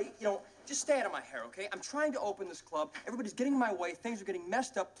 Everybody, just stay out of my hair, okay? I'm trying to open this club. Everybody's getting in my way. Things are getting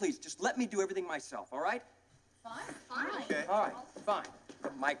messed up. Please, just let me do everything myself, all right? Fine. Okay. All right, fine.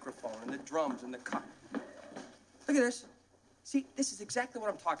 The microphone and the drums and the cut. Look at this. See, this is exactly what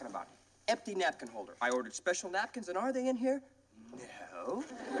I'm talking about. Empty napkin holder. I ordered special napkins, and are they in here? No.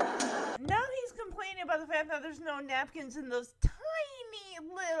 Now he's complaining about the fact that there's no napkins in those tiny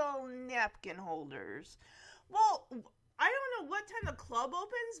little napkin holders. Well, I don't know what time the club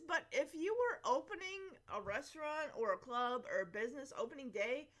opens, but if you were opening a restaurant or a club or a business opening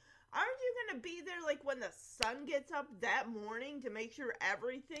day, aren't you going to be there like when the sun gets up that morning to make sure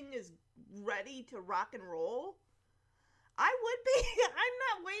everything is ready to rock and roll? I would be. I'm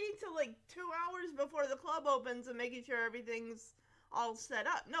not waiting till like 2 hours before the club opens and making sure everything's all set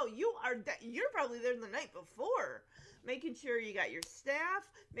up. No, you're probably there the night before, making sure you got your staff,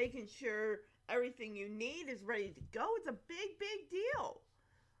 making sure everything you need is ready to go. It's a big deal.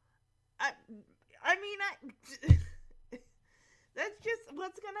 That's just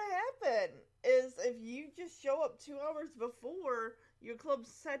what's gonna happen, is if you just show up 2 hours before your club's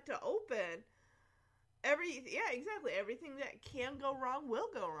set to open, everything that can go wrong will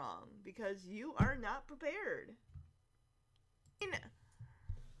go wrong, because you are not prepared.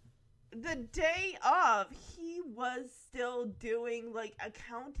 the day of, he was still doing like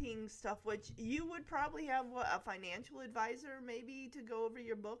accounting stuff, which you would probably have a financial advisor maybe to go over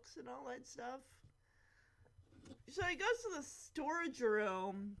your books and all that stuff. So he goes to the storage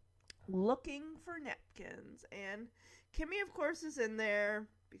room looking for napkins, and Kimmy, of course, is in there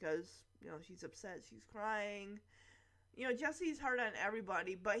because, she's upset, she's crying. Jesse's hard on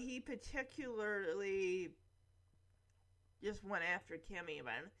everybody, but he particularly just went after Kimmy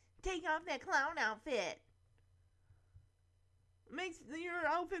about it. Take off that clown outfit. Your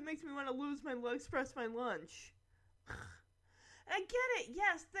outfit makes me want to express my lunch. I get it.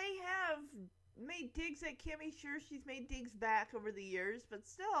 Yes, they have made digs at Kimmy. Sure, she's made digs back over the years, but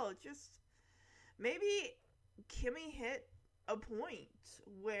still, just maybe Kimmy hit a point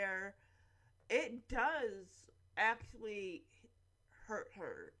where it does actually hurt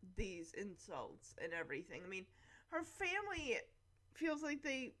her, these insults and everything. I mean, her family feels like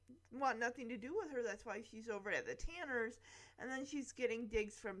they want nothing to do with her. That's why she's over at the Tanners, and then she's getting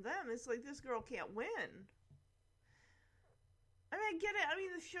digs from them. It's like, this girl can't win. I mean, I get it. I mean,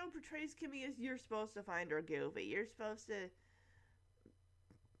 the show portrays Kimmy as you're supposed to find her goofy. You're supposed to,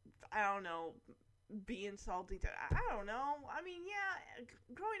 I don't know, be insulting to, I don't know. I mean, yeah,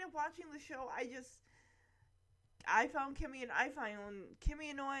 growing up watching the show, I found Kimmy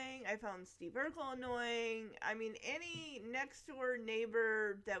annoying. I found Steve Urkel annoying. I mean, any next door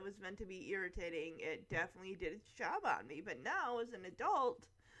neighbor that was meant to be irritating, it definitely did its job on me. But now, as an adult,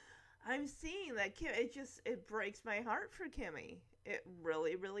 I'm seeing that it breaks my heart for Kimmy. It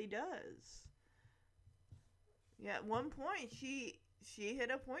really, really does. Yeah, at one point, she hit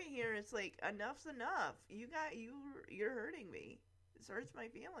a point here. It's like, enough's enough. You're hurting me. This hurts my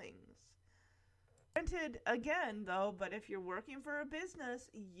feelings. Granted, again, though, but if you're working for a business,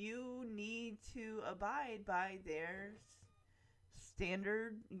 you need to abide by their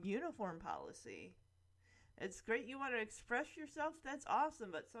standard uniform policy. It's great you want to express yourself, that's awesome,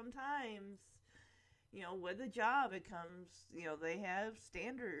 but sometimes, with a job, it comes, they have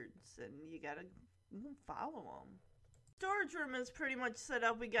standards, and you gotta follow them. Storage room is pretty much set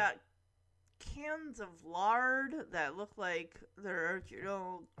up. We got cans of lard that look like they're,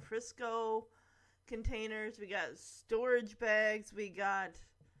 Crisco containers. We got storage bags. We got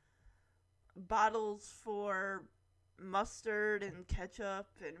bottles for mustard and ketchup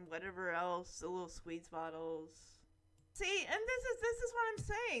and whatever else, the little squeeze bottles. See, and this is what I'm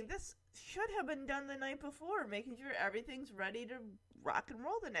saying. This should have been done the night before, making sure everything's ready to rock and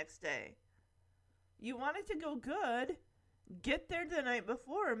roll the next day. You want it to go good, get there the night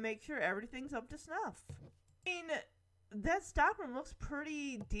before and make sure everything's up to snuff. I mean, that stockroom looks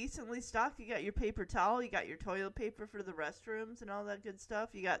pretty decently stocked. You got your paper towel, you got your toilet paper for the restrooms and all that good stuff.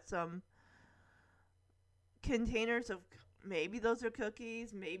 You got some containers of, maybe those are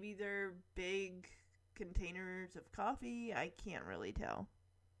cookies, maybe they're big containers of coffee. I can't really tell.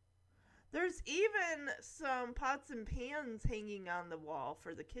 There's even some pots and pans hanging on the wall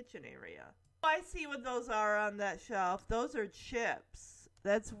for the kitchen area. I see what those are on that shelf. Those are chips.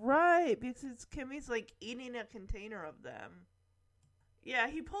 That's right, because Kimmy's like eating a container of them. Yeah,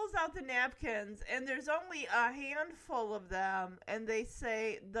 he pulls out the napkins, and there's only a handful of them, and they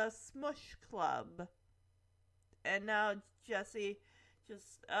say the Smush Club. And now Jesse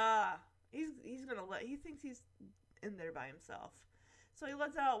just, he's gonna he thinks he's in there by himself. So he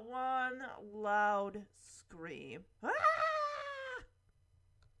lets out one loud scream. Ah!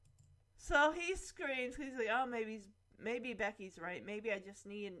 So he screams. He's like, oh, maybe Becky's right. Maybe I just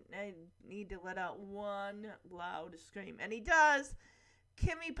need to let out one loud scream. And he does.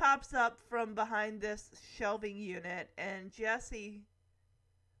 Kimmy pops up from behind this shelving unit, and Jesse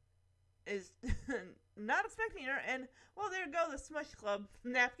is not expecting her. And, well, there go the Smush Club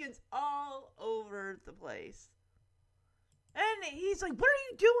napkins all over the place. And he's like, what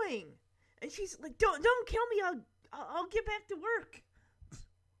are you doing? And she's like, don't kill me. I'll get back to work.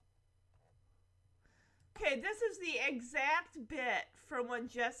 Okay, this is the exact bit from when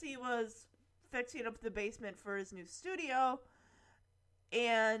Jesse was fixing up the basement for his new studio,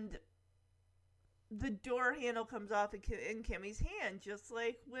 and the door handle comes off in Kimmy's hand, just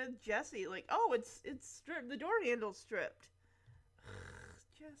like with Jesse. Like, oh, it's stripped. The door handle's stripped.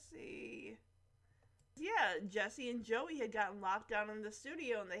 Jesse. Yeah, Jesse and Joey had gotten locked down in the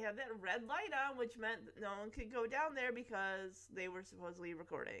studio, and they had that red light on, which meant that no one could go down there because they were supposedly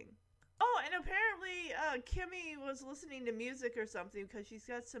recording. Oh, and apparently Kimmy was listening to music or something because she's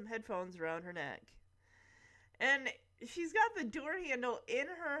got some headphones around her neck. And she's got the door handle in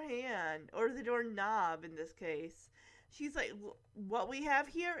her hand, or the door knob in this case. She's like, what we have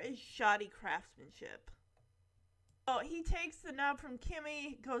here is shoddy craftsmanship. So he takes the knob from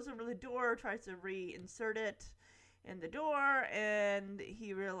Kimmy, goes over the door, tries to reinsert it in the door, and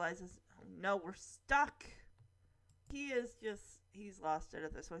he realizes, oh, no, we're stuck. He's lost it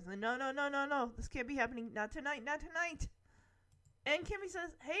at this point. He's like, no, this can't be happening. Not tonight. And Kimmy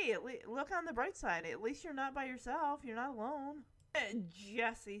says, hey, look on the bright side. At least you're not by yourself. You're not alone. And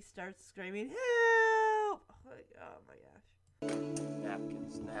Jesse starts screaming, help! Like, oh my gosh.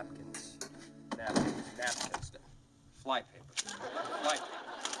 Napkins. Fly paper.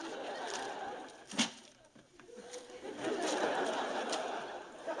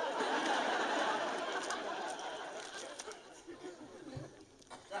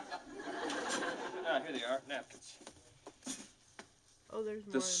 Here they are, napkins. Oh, there's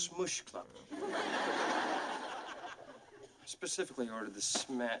more. The Smush Club. Specifically ordered the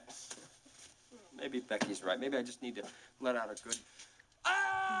smat. Maybe Becky's right. Maybe I just need to let out a good...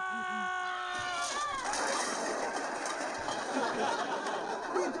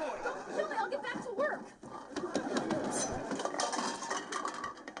 Billy, I'll get back to work.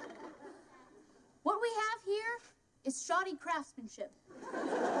 What we have here is shoddy craftsmanship.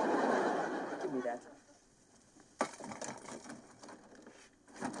 Give me that.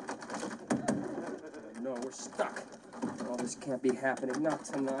 No, we're stuck. Oh, this can't be happening. Not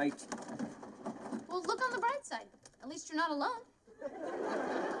tonight. Well, look on the bright side. At least you're not alone.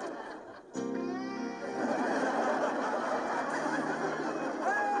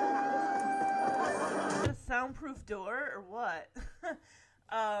 A soundproof door or what?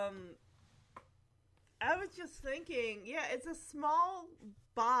 I was just thinking, yeah, it's a small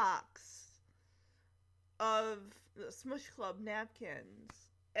box of the Smush Club napkins.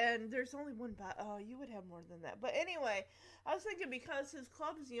 And there's only one box. Oh, you would have more than that. But anyway, I was thinking because his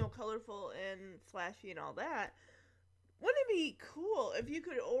club is, colorful and flashy and all that, wouldn't it be cool if you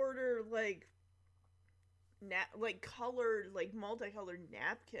could order, colored, multicolored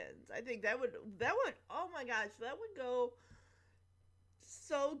napkins? I think that would, oh my gosh, that would go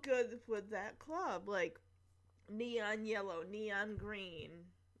so good with that club. Like, neon yellow, neon green,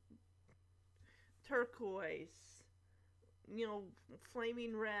 turquoise,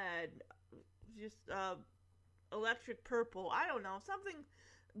 flaming red, just electric purple. I don't know, something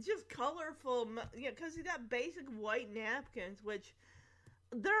just colorful. Yeah, because you got basic white napkins, which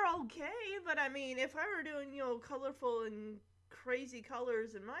they're okay. But I mean, if I were doing colorful and crazy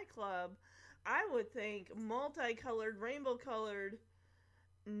colors in my club, I would think multicolored, rainbow colored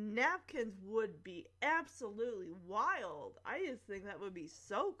napkins would be absolutely wild. I just think that would be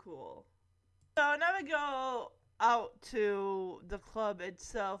so cool. So now we go out to the club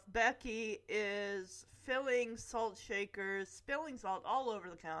itself. Becky is filling salt shakers, spilling salt all over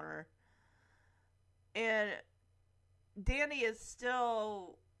the counter. And Danny is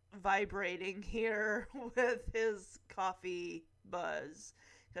still vibrating here with his coffee buzz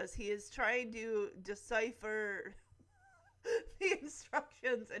because he is trying to decipher the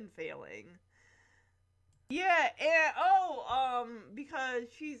instructions and failing. Yeah, and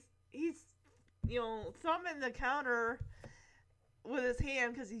because he's thumbing the counter with his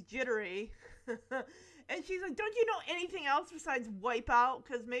hand because he's jittery. And she's like, don't you know anything else besides Wipeout?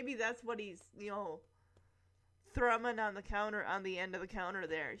 Because maybe that's what he's, thrumming on the counter, on the end of the counter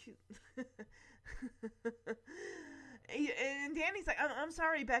there. And Danny's like, I'm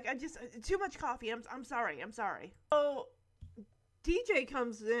sorry, Beck. I just, too much coffee. I'm sorry. So DJ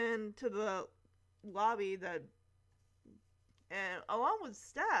comes in to the lobby and along with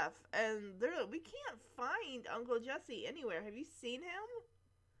Steph, and they're like, we can't find Uncle Jesse anywhere. Have you seen him?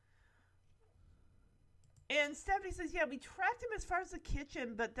 And Stephanie says, yeah, we tracked him as far as the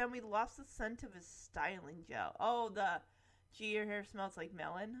kitchen, but then we lost the scent of his styling gel. Oh, gee, your hair smells like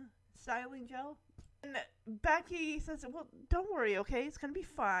melon styling gel. And Becky says, well, don't worry, okay? It's going to be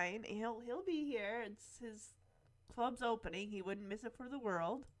fine. He'll be here. It's his club's opening. He wouldn't miss it for the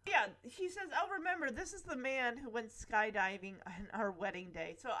world. Yeah, she says, oh, remember, this is the man who went skydiving on our wedding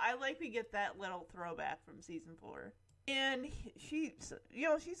day. So I like we get that little throwback from season 4. And she's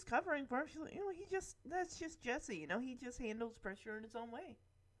covering for him. She's like, that's just Jesse. He just handles pressure in his own way.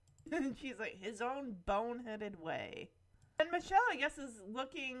 And she's like, his own boneheaded way. And Michelle, I guess, is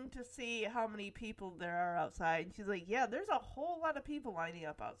looking to see how many people there are outside. And she's like, yeah, there's a whole lot of people lining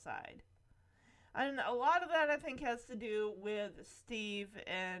up outside. And a lot of that, I think, has to do with Steve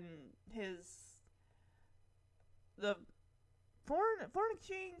and the foreign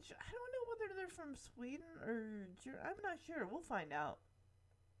exchange. I don't know whether they're from Sweden or Germany. I'm not sure. We'll find out.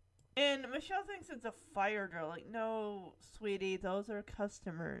 And Michelle thinks it's a fire drill. Like, no, sweetie, those are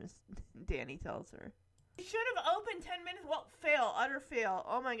customers, Danny tells her. You should have opened 10 minutes. Well, utter fail.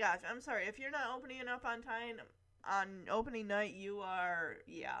 Oh my gosh, I'm sorry. If you're not opening it up on time, on opening night, you're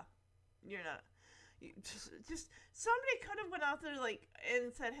not. Just somebody could have went out there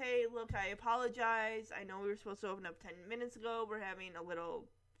and said, hey, look, I apologize. I know we were supposed to open up 10 minutes ago. We're having a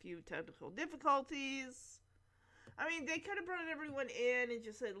few technical difficulties. I mean, they could have brought everyone in and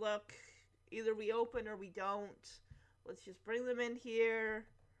just said, look, either we open or we don't. Let's just bring them in here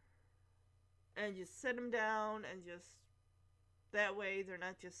and just sit them down, and just that way they're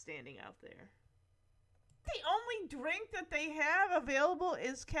not just standing out there. The only drink that they have available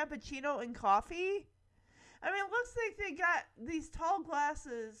is cappuccino and coffee. I mean, it looks like they got these tall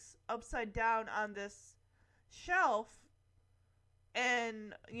glasses upside down on this shelf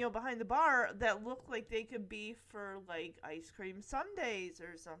and, behind the bar that look like they could be for, ice cream sundaes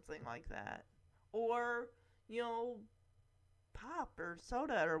or something like that. Or, pop or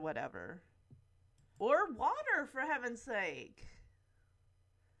soda or whatever. Or water, for heaven's sake.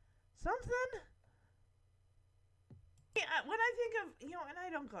 Something. Yeah, when I think of, and I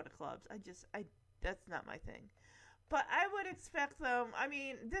don't go to clubs. That's not my thing. But I would expect them, I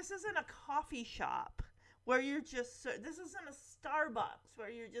mean, this isn't a coffee shop where you're this isn't a Starbucks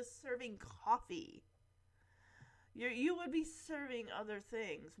where you're just serving coffee. You would be serving other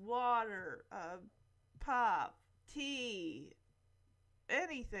things. Water, pop, tea,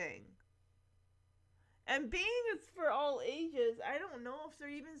 anything. And being it's for all ages, I don't know if they're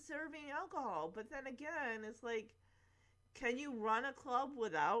even serving alcohol. But then again, it's can you run a club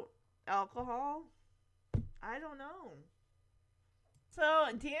without alcohol? I don't know. So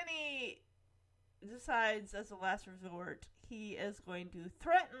Danny decides as a last resort, he is going to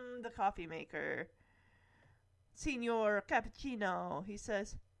threaten the coffee maker. Signor Cappuccino, he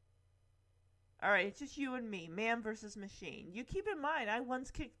says, alright, it's just you and me, man versus machine. You keep in mind, I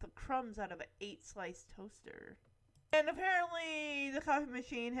once kicked the crumbs out of an 8-slice toaster. And apparently the coffee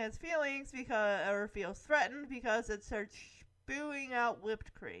machine has feelings feels threatened because it starts spewing out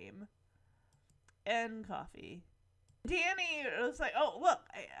whipped cream and coffee. Danny was like, oh, look,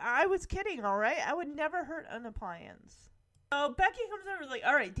 I was kidding, all right? I would never hurt an appliance. So Becky comes over like,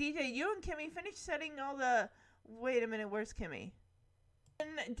 all right, DJ, you and Kimmy finish setting all the... Wait a minute, where's Kimmy?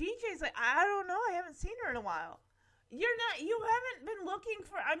 And DJ's like, I don't know, I haven't seen her in a while. You haven't been looking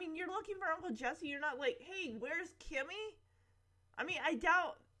you're looking for Uncle Jesse. You're not like, hey, where's Kimmy? I mean, I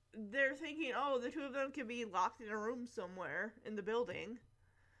doubt they're thinking, oh, the two of them could be locked in a room somewhere in the building.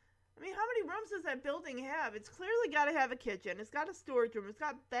 I mean, how many rooms does that building have? It's clearly got to have a kitchen. It's got a storage room. It's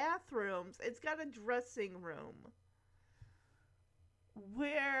got bathrooms. It's got a dressing room.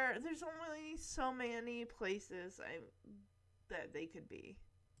 Where there's only so many places that they could be.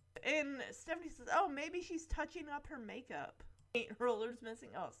 And Stephanie says, oh, maybe she's touching up her makeup. Paint rollers missing.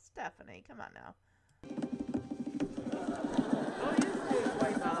 Oh, Stephanie, come on now.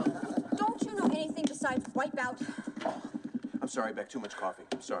 Don't you know anything besides Wipeout? I'm sorry, Beck. Too much coffee.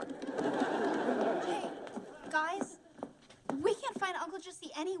 I'm sorry. Hey, guys, we can't find Uncle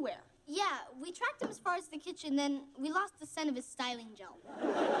Jesse anywhere. Yeah, we tracked him as far as the kitchen, then we lost the scent of his styling gel.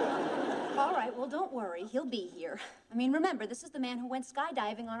 All right, well, don't worry. He'll be here. I mean, remember, this is the man who went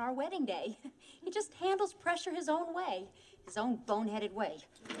skydiving on our wedding day. He just handles pressure his own way. His own boneheaded way.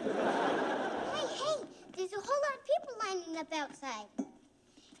 Hey, there's a whole lot of people lining up outside.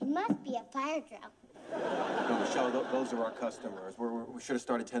 It must be a fire drill. No, Michelle, those are our customers. We should have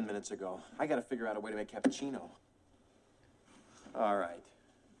started 10 minutes ago. I got to figure out a way to make cappuccino. All right.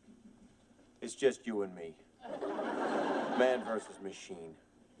 It's just you and me. Man versus machine.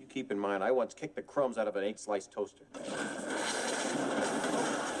 You keep in mind, I once kicked the crumbs out of an 8-slice toaster.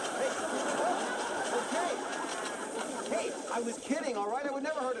 Hey, I was kidding, all right? I would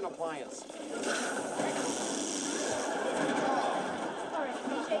never hurt an appliance. All right,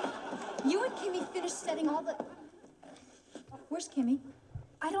 DJ, you and Kimmy finished setting all the... Where's Kimmy?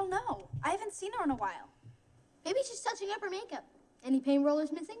 I don't know. I haven't seen her in a while. Maybe she's touching up her makeup. Any paint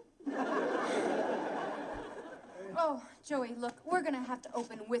rollers missing? Oh, Joey, look, we're gonna have to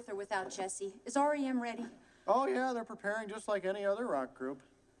open with or without Jesse. Is REM ready? Oh, yeah, they're preparing just like any other rock group.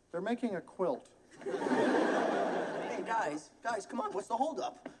 They're making a quilt. Hey, guys, come on, what's the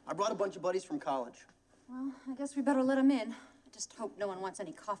holdup? I brought a bunch of buddies from college. Well, I guess we better let him in. I just hope no one wants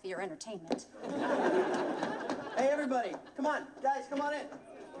any coffee or entertainment. Hey, everybody, come on. Guys, come on in.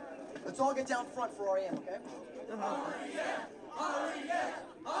 Let's all get down front for REM, okay? Oh my God.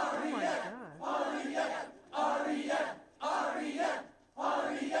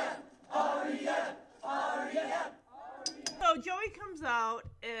 So Joey comes out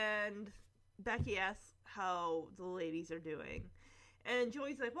and Becky asks how the ladies are doing. And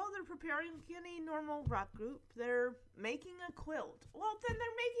Joey's like, well, they're preparing like any normal rock group. They're making a quilt. Well, then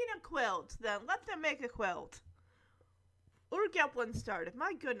they're making a quilt. Then let them make a quilt. Or get one started.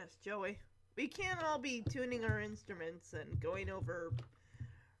 My goodness, Joey. We can't all be tuning our instruments and going over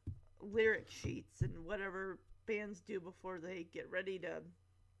lyric sheets and whatever bands do before they get ready to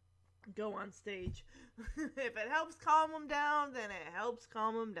go on stage. If it helps calm them down, then it helps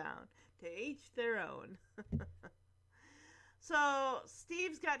calm them down. To each their own. So,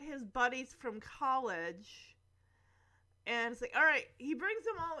 Steve's got his buddies from college. And it's like, alright, he brings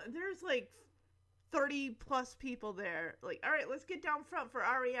them all. There's like 30 plus people there. Like, alright, let's get down front for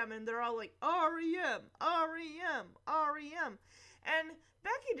REM. And they're all like, REM, REM, REM. And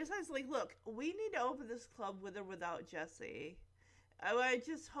Becky decides, like, look, we need to open this club with or without Jesse. I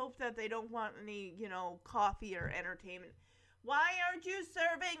just hope that they don't want any, coffee or entertainment. Why aren't you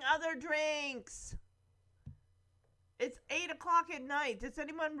serving other drinks? It's 8 o'clock at night. Does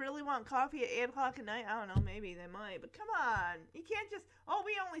anyone really want coffee at 8 o'clock at night? I don't know. Maybe they might. But come on. You can't just,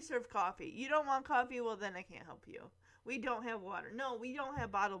 we only serve coffee. You don't want coffee? Well, then I can't help you. We don't have water. No, we don't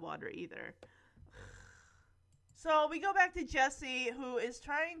have bottled water either. So we go back to Jesse, who is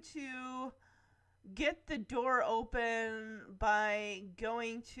trying to get the door open by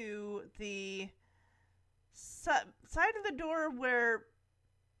going to the side of the door where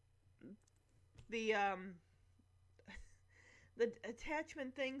the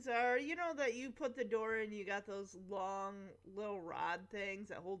attachment things are. You know that you put the door in, you got those long little rod things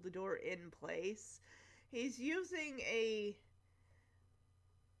that hold the door in place. He's using a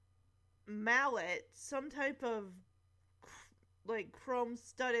mallet, some type of like chrome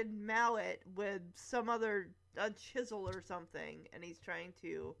studded mallet with some other a chisel or something, and he's trying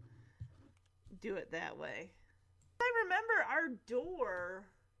to do it that way. I remember our door,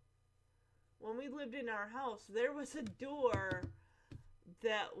 when we lived in our house, there was a door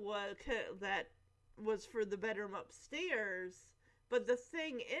that was for the bedroom upstairs, but the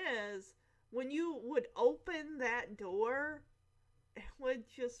thing is, when you would open that door, it would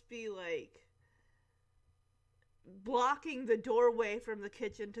just be like blocking the doorway from the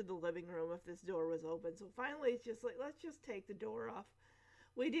kitchen to the living room if this door was open. So finally it's just like, let's just take the door off.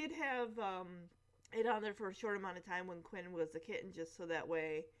 We did have it on there for a short amount of time when Quinn was a kitten, just so that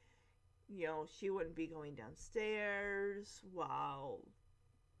way, she wouldn't be going downstairs while,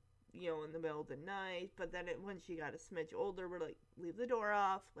 in the middle of the night. But then when she got a smidge older, we're like, leave the door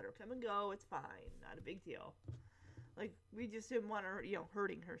off, let her come and go, it's fine, not a big deal. Like, we just didn't want her,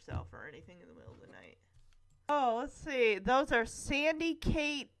 hurting herself or anything in the middle of the night. Oh, let's see. Those are Sandy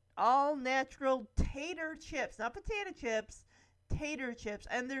Kate all-natural tater chips. Not potato chips, tater chips.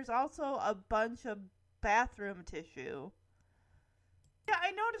 And there's also a bunch of bathroom tissue. Yeah,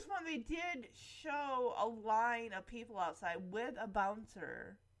 I noticed when they did show a line of people outside with a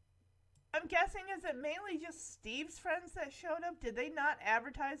bouncer. I'm guessing, is it mainly just Steve's friends that showed up? Did they not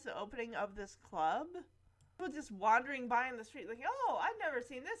advertise the opening of this club? People just wandering by in the street like, oh, I've never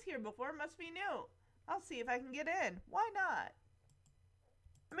seen this here before. Must be new. I'll see if I can get in. Why not?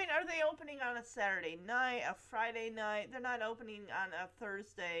 I mean, are they opening on a Saturday night, a Friday night? They're not opening on a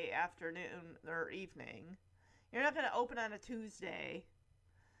Thursday afternoon or evening. You're not going to open on a Tuesday.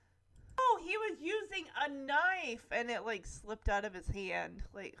 Oh, he was using a knife and it like slipped out of his hand.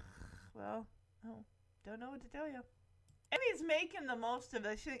 Like, well, don't know what to tell you. And he's making the most of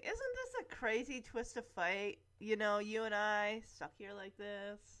it. She's like, isn't this a crazy twist of fate? You and I stuck here like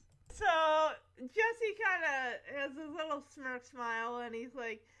this. So, Jesse kind of has a little smirk smile, and he's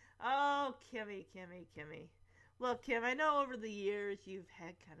like, oh, Kimmy. Look, Kim, I know over the years you've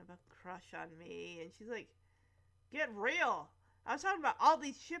had kind of a crush on me. And she's like, get real. I was talking about all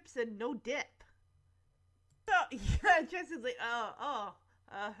these chips and no dip. So, yeah, Jesse's like,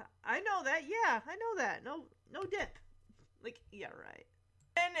 I know that. Yeah, I know that. No dip. Like, yeah, right.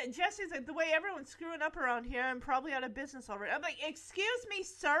 And Jesse's like, the way everyone's screwing up around here, I'm probably out of business already. I'm like, excuse me,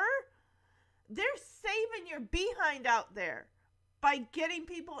 sir? They're saving your behind out there by getting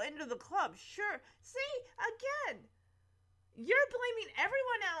people into the club. Sure. See, again, you're blaming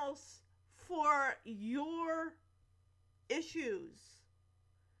everyone else for your issues.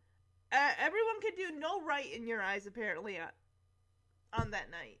 Everyone could do no right in your eyes, apparently, on that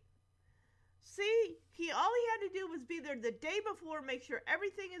night. See, all he had to do was be there the day before, make sure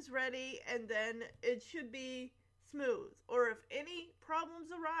everything is ready, and then it should be smooth. Or if any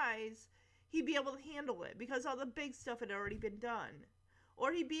problems arise, he'd be able to handle it because all the big stuff had already been done.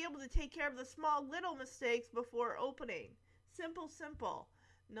 Or he'd be able to take care of the small little mistakes before opening. Simple.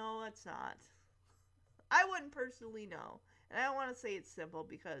 No, it's not. I wouldn't personally know. And I don't want to say it's simple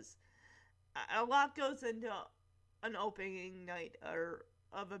because a lot goes into an opening night or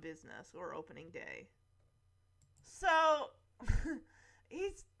of a business or opening day. So,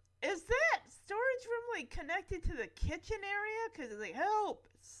 is that storage room like connected to the kitchen area because it's like help.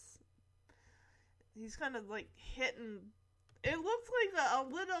 He's kind of like hitting. It looks like a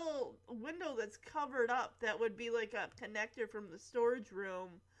little window that's covered up that would be like a connector from the storage room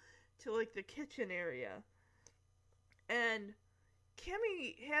to like the kitchen area. And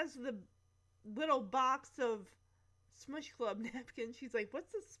Kimmy has the little box of Smush Club napkins. She's like,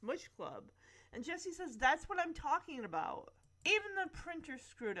 what's a Smush Club? And Jesse says, that's what I'm talking about. Even the printer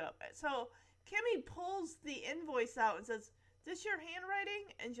screwed up. So Kimmy pulls the invoice out and says, is this your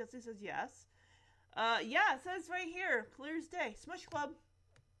handwriting? And Jesse says, yes. Yeah, it says right here, clear as day, Smush Club.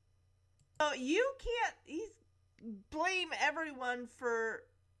 So you can't blame everyone for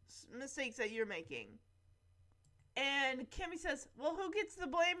mistakes that you're making. And Kimmy says, well, who gets the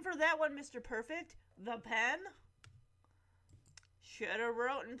blame for that one, Mr. Perfect? The pen? Should have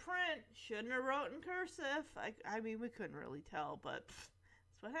wrote in print. Shouldn't have wrote in cursive. I mean, we couldn't really tell, but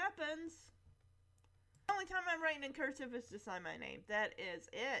that's what happens. The only time I'm writing in cursive is to sign my name. That is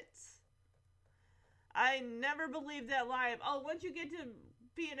it. I never believed that lie of, oh, once you get to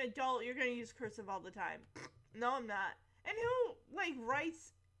be an adult, you're going to use cursive all the time. No, I'm not. And who, like,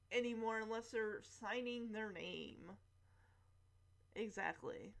 writes anymore unless they're signing their name?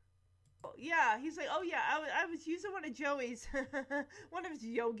 Exactly. Yeah, he's like, oh yeah, I was using one of Joey's, one of his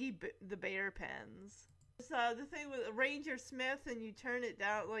Yogi the Bear pens. So the thing with Ranger Smith, and you turn it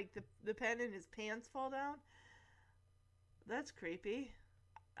down, like the pen and his pants fall down. That's creepy.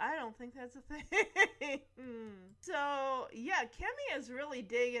 I don't think that's a thing. So yeah, Kimmy is really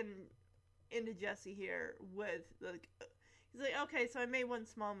digging into Jesse here with like. He's like, okay, so I made one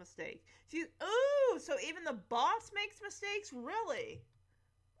small mistake. She's, ooh, so even the boss makes mistakes? Really?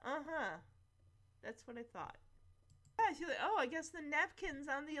 Uh-huh. That's what I thought. Yeah, she's like, oh, I guess the napkin's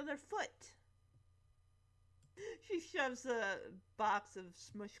on the other foot. She shoves a box of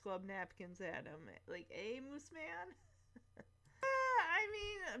Smush Club napkins at him. Like, hey, Moose Man? Yeah, I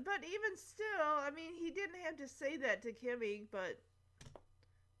mean, but even still, I mean, he didn't have to say that to Kimmy, but,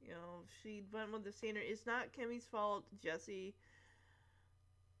 you know, she went with the standard. It's not Kimmy's fault. Jesse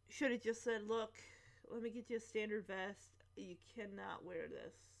should have just said, look, let me get you a standard vest. You cannot wear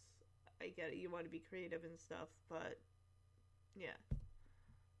this. I get it. You want to be creative and stuff, but yeah.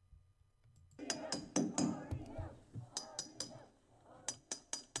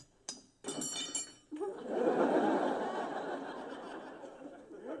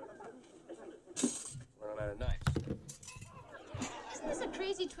 Running out of knives. Isn't this a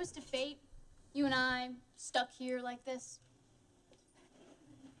crazy twist of fate? You and I stuck here like this.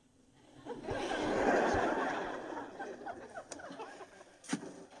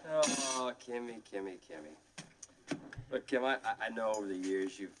 Oh, Kimmy. Look, Kim, I know over the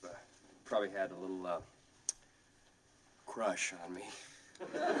years you've probably had a little crush on me.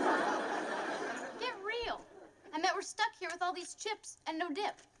 Get real. I meant we're stuck here with all these chips and no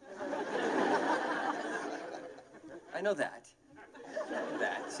dip. I know that.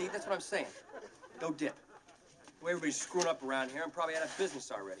 See, that's what I'm saying. No dip. The way everybody's screwing up around here, I'm probably out of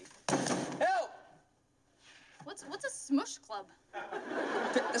business already. Help! What's a Smush Club?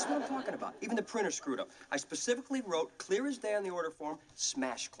 That's what I'm talking about. Even the printer screwed up. I specifically wrote, clear as day on the order form,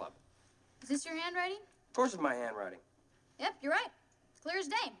 Smash Club. Is this your handwriting? Of course it's my handwriting. Yep, you're right. Clear as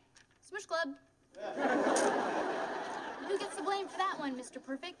day. Smush Club. Who gets the blame for that one, Mr.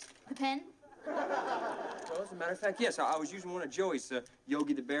 Perfect? The pen? Well, as a matter of fact, yes. I was using one of Joey's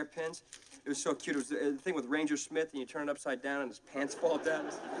Yogi the Bear pens. It was so cute. It was the thing with Ranger Smith, and you turn it upside down, and his pants fall down.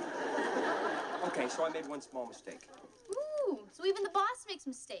 Okay, so I made one small mistake. Ooh, so even the boss makes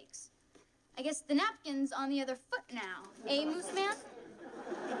mistakes. I guess the napkin's on the other foot now. Eh, Moose Man?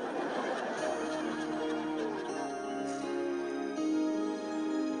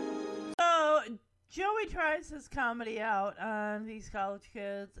 So, Joey tries his comedy out on these college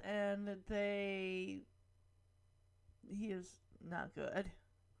kids, and he is not good.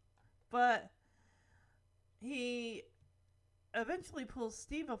 But he eventually pulls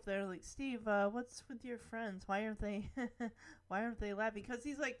Steve up there, like, Steve, what's with your friends? Why aren't they laughing? Because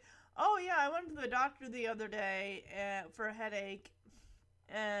he's like, oh yeah, I went to the doctor the other day for a headache,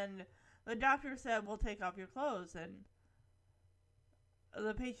 and the doctor said, well, take off your clothes, and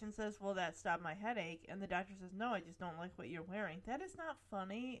the patient says, well, that stopped my headache, and the doctor says, no, I just don't like what you're wearing. That is not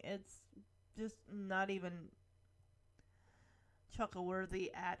funny. It's just not even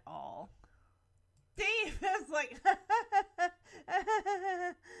chuckle-worthy at all. Steve is like,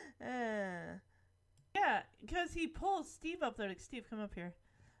 yeah, because he pulls Steve up there, like, Steve, come up here.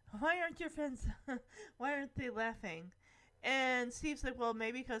 Why aren't your friends, why aren't they laughing? And Steve's like, well,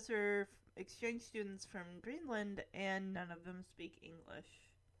 maybe because they're exchange students from Greenland and none of them speak English.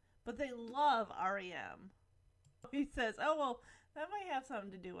 but they love REM. He says, oh, well, that might have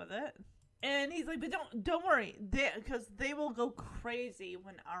something to do with it. And he's like, but don't worry, because they will go crazy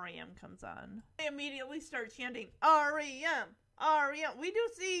when REM comes on. They immediately start chanting, REM, REM. We do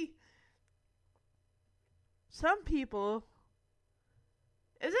see some people.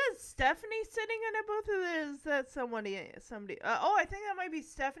 Is it Stephanie sitting in a booth, or is that somebody? I think that might be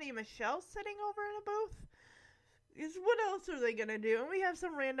Stephanie and Michelle sitting over in a booth. Because what else are they gonna do? And we have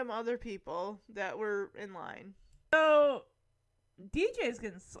some random other people that were in line. So DJ's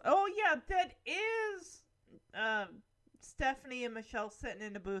getting. Oh yeah, that is Stephanie and Michelle sitting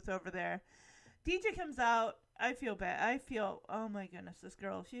in the booth over there. DJ comes out. I feel bad. Oh my goodness, this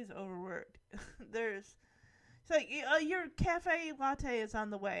girl, she's overworked. It's like, your cafe latte is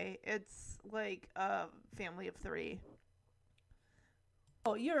on the way. It's like a family of 3.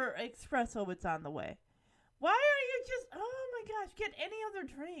 Oh, your espresso, it's on the way. Why are you just, oh my gosh, get any other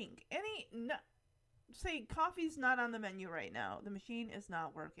drink. Say coffee's not on the menu right now. The machine is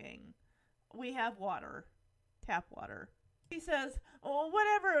not working. We have water. Tap water. He says, oh,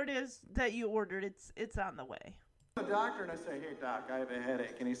 whatever it is that you ordered, it's on the way. The doctor, and I say, hey doc, I have a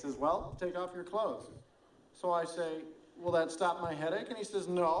headache. And he says, well, take off your clothes. So I say, will that stop my headache? And he says,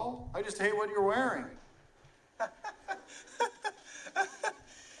 no, I just hate what you're wearing.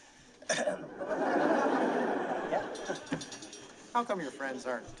 Yeah. How come your friends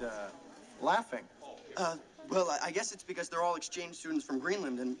aren't laughing? Well, I guess it's because they're all exchange students from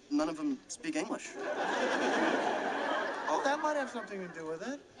Greenland and none of them speak English. Oh, that might have something to do with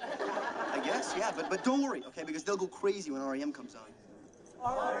it. I guess, yeah, but don't worry, okay, because they'll go crazy when REM comes on.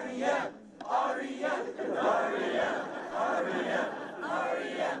 REM! REM! REM! REM!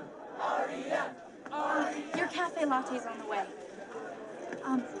 REM! REM! Your cafe latte's on the way.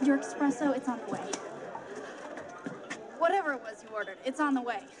 Your espresso, it's on the way. Whatever it was you ordered, it's on the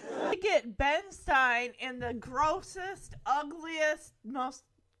way. We get Ben Stein in the grossest, ugliest, most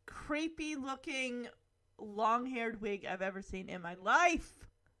creepy-looking, long-haired wig I've ever seen in my life.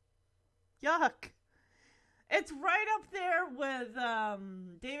 Yuck. It's right up there with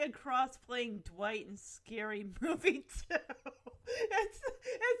David Cross playing Dwight in Scary Movie 2. It's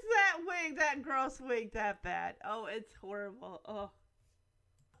that wig, that gross wig, that bad. Oh, it's horrible.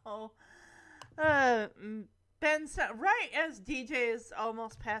 Ben, right as DJ is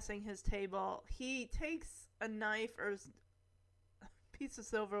almost passing his table, he takes a knife or a piece of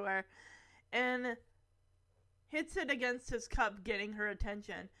silverware and hits it against his cup, getting her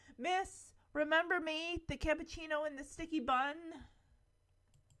attention. Miss, remember me? The cappuccino and the sticky bun?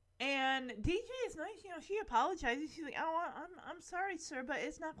 And DJ is nice, she apologizes. She's like, oh, I'm sorry, sir, but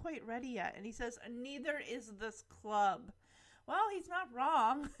it's not quite ready yet. And he says, neither is this club. Well, he's not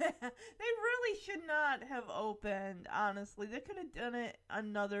wrong. They really should not have opened, honestly. They could have done it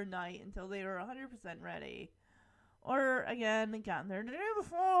another night until they were 100% ready. Or, again, gotten there the day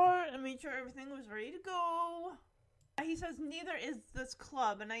before and made sure everything was ready to go. He says, neither is this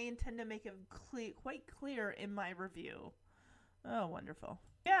club, and I intend to make it quite clear in my review. Oh, wonderful.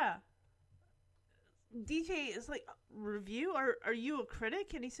 Yeah. DJ is like, review? Are you a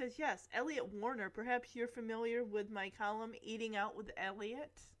critic? And he says, yes. Elliot Warner. Perhaps you're familiar with my column, Eating Out with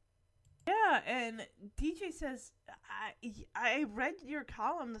Elliot? Yeah, and DJ says, I read your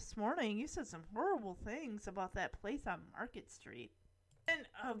column this morning. You said some horrible things about that place on Market Street. And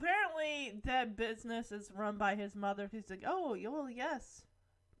apparently that business is run by his mother. He's like, oh, well, yes.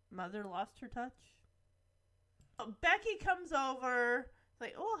 Mother lost her touch. Becky comes over.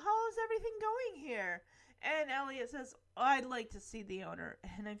 Like, oh, how is everything going here? And Elliot says, oh, I'd like to see the owner.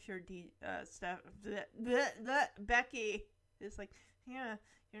 And I'm sure Becky is like, yeah,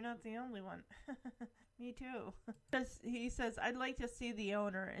 you're not the only one. Me too. He says, I'd like to see the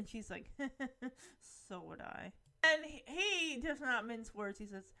owner. And she's like, so would I. And he does not mince words. He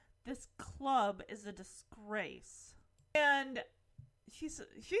says, this club is a disgrace. And she's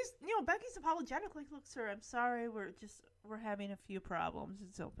Becky's apologetic. Like, look, sir, I'm sorry. We're having a few problems.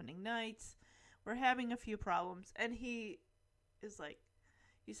 It's opening nights. We're having a few problems. And he is like,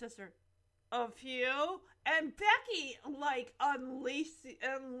 he says to her, a few? And Becky, like,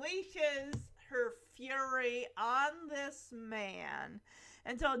 unleashes her fury on this man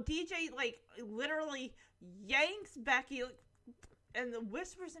until DJ, like, literally yanks Becky, like, and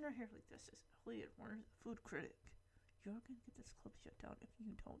whispers in her hair, like, this is Elliot Warner, the food critic. You're going to get this club shut down if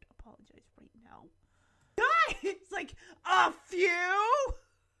you don't apologize right now. It's like, a few?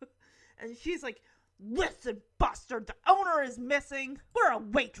 And she's like, listen, Buster, the owner is missing. We're a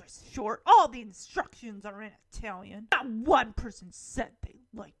waitress short. All the instructions are in Italian. Not one person said they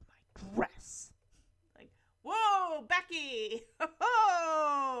liked my dress. Like, whoa, Becky.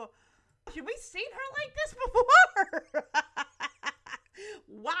 Oh, have we seen her like this before?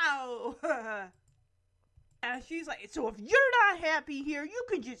 Wow. And she's like, so if you're not happy here, you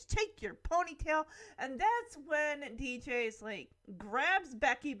can just take your ponytail. And that's when DJ's like, grabs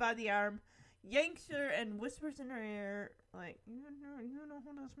Becky by the arm, yanks her, and whispers in her ear, like, you know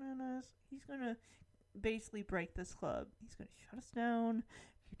who this man is? He's gonna basically break this club. He's gonna shut us down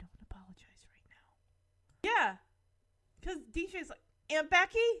if you don't apologize right now. Yeah. Because DJ's like, Aunt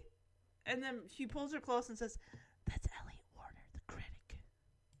Becky? And then she pulls her close and says, that's Elliot Warner, the critic.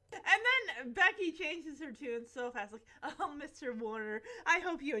 And then Becky changes her tune so fast, like, oh, Mr. Warner, I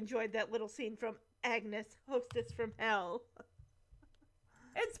hope you enjoyed that little scene from Agnes, Hostess from Hell.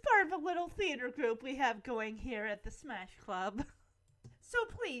 It's part of a little theater group we have going here at the Smash Club. So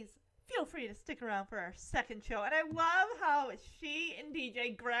please, feel free to stick around for our second show. And I love how she and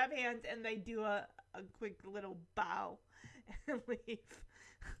DJ grab hands and they do a quick little bow and leave.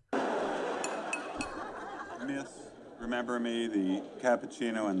 Miss, remember me, the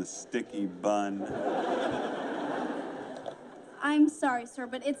cappuccino and the sticky bun. I'm sorry, sir,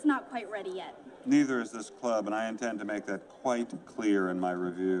 but it's not quite ready yet. Neither is this club, and I intend to make that quite clear in my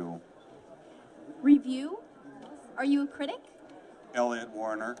review. Review? Are you a critic? Elliot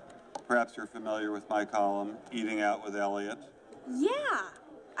Warner. Perhaps you're familiar with my column, Eating Out with Elliot. Yeah,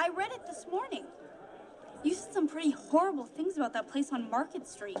 I read it this morning. You said some pretty horrible things about that place on Market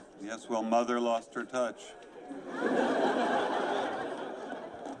Street. Yes, well, Mother lost her touch.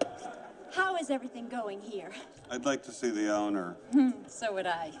 How is everything going here? I'd like to see the owner. So would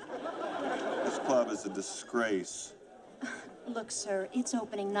I. This club is a disgrace. Look, sir, it's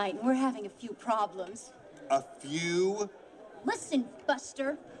opening night, and we're having a few problems. A few? Listen,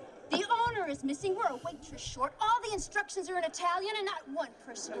 Buster. The owner is missing. We're a waitress short. All the instructions are in Italian, and not one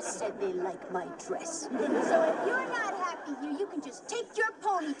person has said they like my dress. So if you're not happy here, you can just take your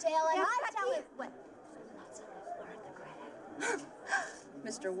ponytail, and I'll tell it what.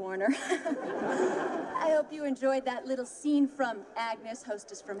 Mr. Warner, I hope you enjoyed that little scene from Agnes,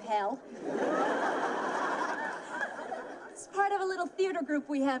 Hostess from Hell. It's part of a little theater group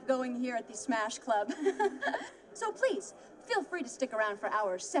we have going here at the Smash Club. So please, feel free to stick around for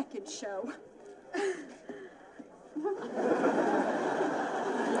our second show.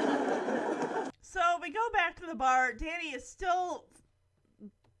 So we go back to the bar. Danny is still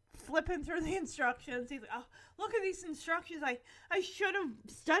flipping through the instructions. He's like, oh, look at these instructions. I should have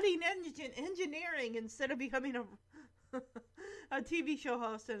studied engineering instead of becoming a TV show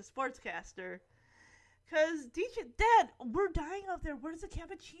host and a sportscaster. Because, Dad, we're dying out there. Where's the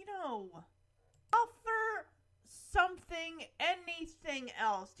cappuccino? Offer something, anything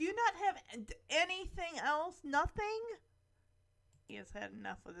else. Do you not have anything else? Nothing? He has had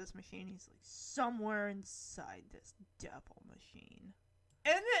enough of this machine. He's like, somewhere inside this devil machine.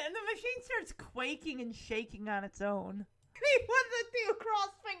 And the machine starts quaking and shaking on its own. He puts the two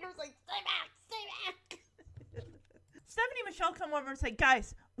crossed fingers like, stay back. Stephanie and Michelle come over and say,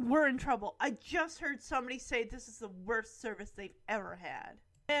 guys, we're in trouble. I just heard somebody say this is the worst service they've ever had.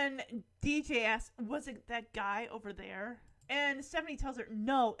 And DJ asks, was it that guy over there? And Stephanie tells her,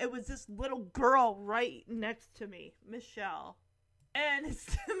 no, it was this little girl right next to me, Michelle. And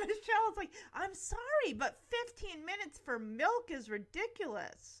Michelle's like, I'm sorry, but 15 minutes for milk is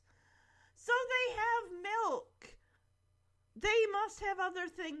ridiculous. So they have milk. They must have other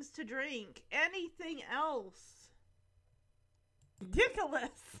things to drink. Anything else. Ridiculous.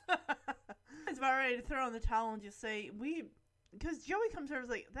 It's about ready to throw in the towel and just say, because Joey comes over and is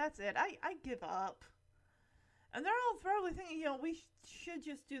like, that's it. I give up. And they're all probably thinking, we should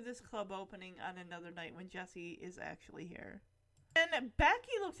just do this club opening on another night when Jesse is actually here. And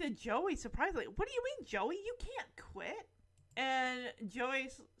Becky looks at Joey surprised, like, what do you mean, Joey? You can't quit. And Joey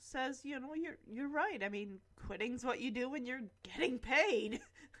says, you're right. I mean, quitting's what you do when you're getting paid.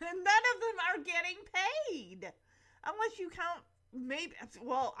 And none of them are getting paid. Unless you count, maybe,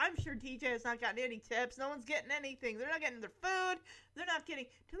 well, I'm sure TJ has not gotten any tips. No one's getting anything. They're not getting their food. They're not getting,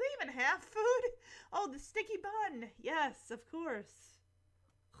 do they even have food? Oh, the sticky bun. Yes, of course.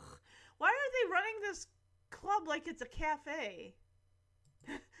 Why are they running this club like it's a cafe?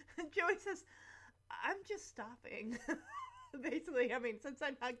 Joey says, I'm just stopping. Basically, I mean, since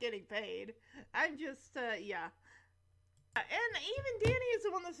I'm not getting paid, I'm just, yeah. And even Danny is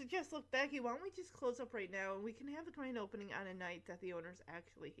the one that suggests, look, Becky, why don't we just close up right now and we can have the grand opening on a night that the owner's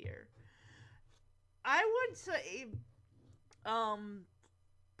actually here. I would say,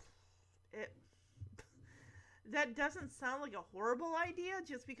 that doesn't sound like a horrible idea,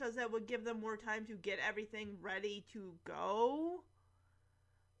 just because that would give them more time to get everything ready to go.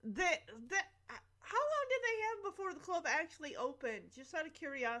 How long did they have before the club actually opened, just out of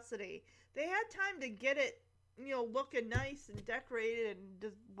curiosity. They had time to get it, looking nice and decorated and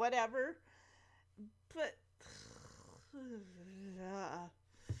just whatever. But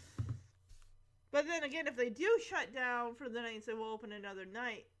then again, if they do shut down for the night and say we'll open another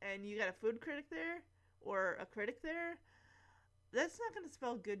night, and you got a food critic there or a critic there, that's not going to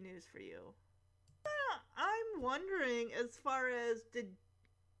spell good news for you. I'm wondering, as far as, did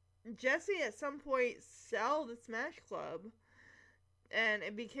Jesse at some point sell the Smash Club and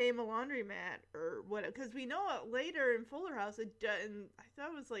it became a laundromat or what? Because we know later in Fuller House, I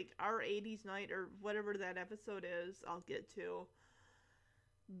thought it was like our 80s night or whatever that episode is, I'll get to,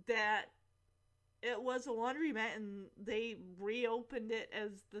 that it was a laundromat and they reopened it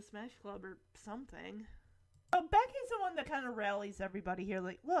as the Smash Club or something. Becky's the one that kind of rallies everybody here.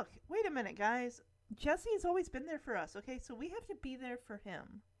 Like, look, wait a minute, guys. Jesse's always been there for us, okay? So we have to be there for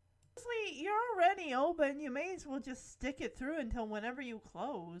him. Honestly, you're already open. You may as well just stick it through until whenever you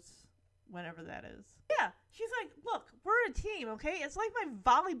close. Whenever that is. Yeah, she's like, look, we're a team, okay? It's like my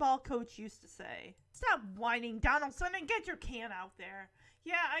volleyball coach used to say. Stop whining, Donaldson, and get your can out there.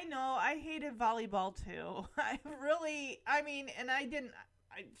 Yeah, I know. I hated volleyball, too. I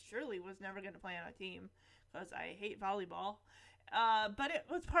surely was never going to play on a team because I hate volleyball. But it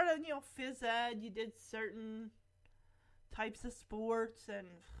was part of, phys ed. You did certain types of sports, and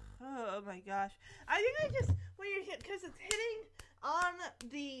oh my gosh. I think when you're hit, because it's hitting on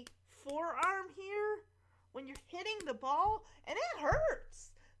the forearm here, when you're hitting the ball, and it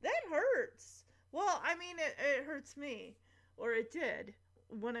hurts. That hurts. Well, it hurts me, or it did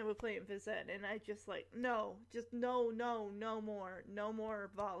when I would play in phys ed, and I just no more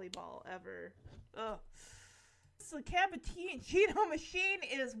volleyball ever. Ugh. The cappuccino machine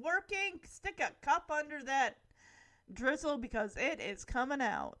is working. Stick a cup under that drizzle because it is coming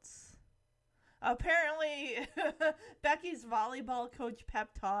out. Apparently, Becky's volleyball coach pep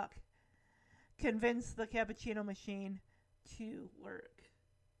talk convinced the cappuccino machine to work.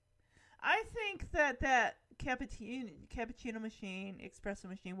 I think that cappuccino machine, espresso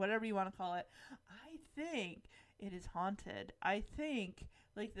machine, whatever you want to call it, I think it is haunted. I think,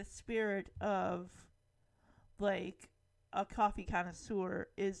 the spirit of, a coffee connoisseur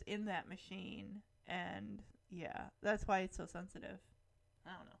is in that machine. And, yeah, that's why it's so sensitive. I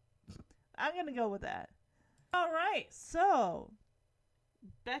don't know. I'm going to go with that. All right, so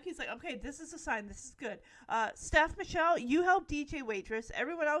Becky's like, okay, this is a sign. This is good. Steph, Michelle, you help DJ Waitress.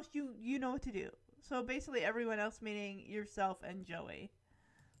 Everyone else, you know what to do. So basically everyone else, meaning yourself and Joey.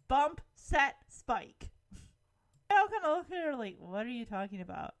 Bump, set, spike. I'm going to look at her like, what are you talking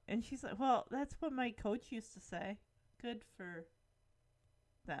about? And she's like, well, that's what my coach used to say. Good for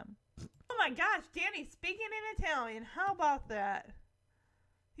them. Oh my gosh, Danny, speaking in Italian. How about that?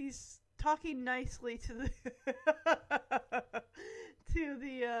 He's talking nicely to the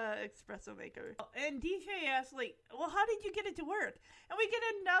espresso maker. And DJ asks, well, how did you get it to work? And we get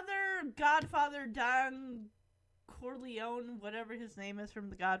another Godfather Don Corleone, whatever his name is from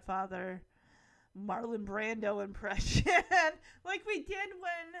The Godfather, Marlon Brando impression. Like we did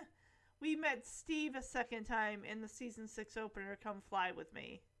when we met Steve a second time in the season 6 opener, Come Fly With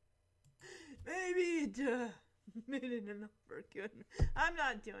Me. Maybe it made it enough for good. I'm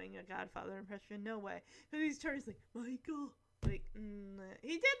not doing a Godfather impression, no way. Because he's turns like, Michael. He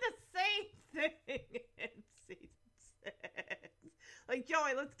did the same thing in season 6.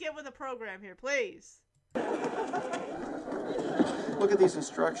 Joey, let's get with the program here, please. Look at these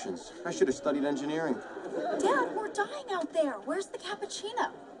instructions. I should have studied engineering. Dad, we're dying out there. Where's the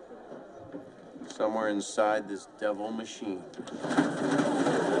cappuccino? Somewhere inside this devil machine.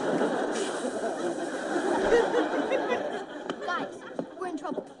 Guys, we're in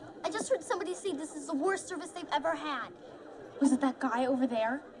trouble. I just heard somebody say this is the worst service they've ever had. Was it that guy over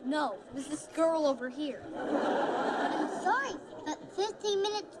there? No, it was this girl over here. I'm sorry, but 15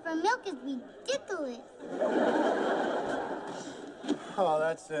 minutes for milk is ridiculous. Oh,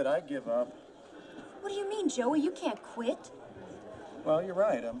 that's it. I give up. What do you mean, Joey? You can't quit. Well, you're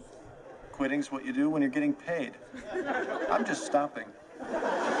right. Quitting's what you do when you're getting paid. I'm just stopping.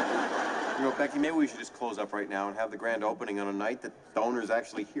 Becky, maybe we should just close up right now and have the grand opening on a night that the owner's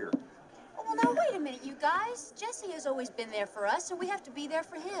actually here. Well, now, wait a minute, you guys. Jesse has always been there for us, and we have to be there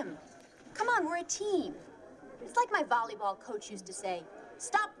for him. Come on, we're a team. It's like my volleyball coach used to say,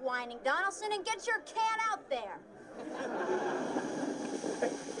 stop whining, Donaldson, and get your can out there.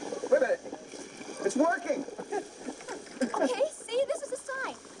 Hey, wait a minute. It's working. Okay, see, this is a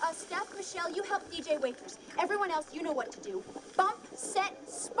sign. Steph, Michelle, you help DJ Waitress. Everyone else, you know what to do. Bump, set,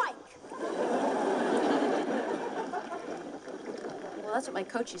 spike. Well, that's what my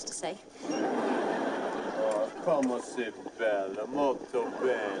coach used to say. Come si bella, molto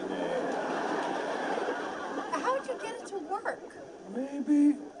bene. How'd you get it to work?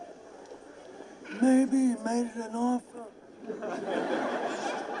 Maybe he made it an offer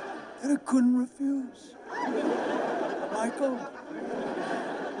that I couldn't refuse. Michael?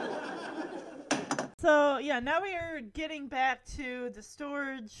 So, yeah, now we are getting back to the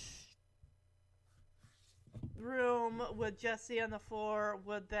storage room with Jesse on the floor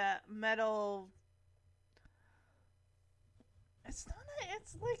with that metal...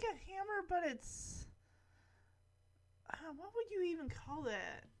 It's like a hammer, but it's... what would you even call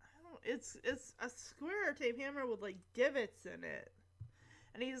that? It's a square tape hammer with like divots in it.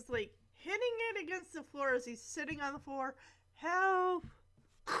 And he's like hitting it against the floor as he's sitting on the floor. Help!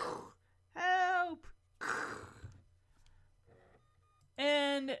 Help!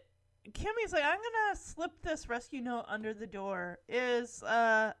 And Kimmy's like, I'm gonna slip this rescue note under the door. Is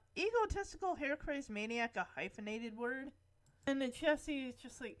egotistical hair crazed maniac a hyphenated word? And then Jesse's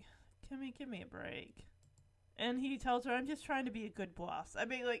just like, Kimmy, give me a break. And he tells her, I'm just trying to be a good boss. I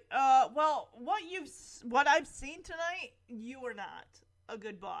mean, like, well, what I've seen tonight, you are not a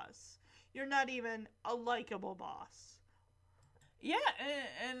good boss. You're not even a likable boss. Yeah,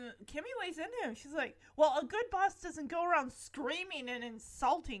 and Kimmy lays into him. She's like, well, a good boss doesn't go around screaming and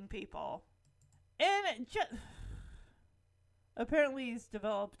insulting people. And apparently he's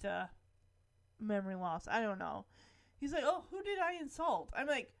developed memory loss. I don't know. He's like, oh, who did I insult? I'm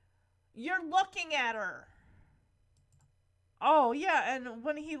like, you're looking at her. Oh, yeah, and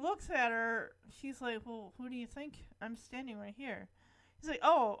when he looks at her, she's like, well, who do you think? I'm standing right here. He's like,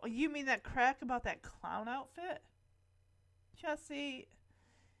 oh, you mean that crack about that clown outfit? Jesse,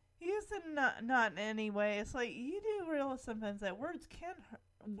 he isn't not in any way. It's like, you do realize sometimes that words can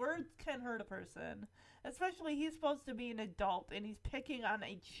hurt a person. Especially he's supposed to be an adult, and he's picking on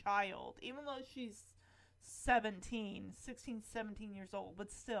a child, even though she's 16, 17 years old,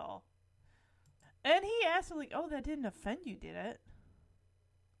 but still. And he asked her, like, oh, that didn't offend you, did it?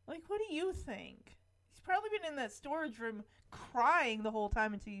 Like, what do you think? He's probably been in that storage room crying the whole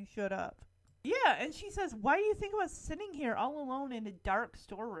time until you showed up. Yeah, and she says, why do you think I was sitting here all alone in a dark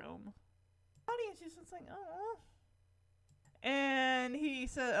storeroom? The audience is just like, oh. And he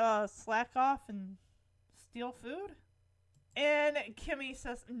said, slack off and steal food? And Kimmy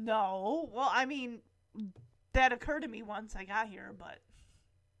says, no. Well, I mean, that occurred to me once I got here, but...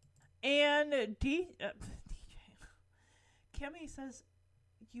 And DJ Kimmy says,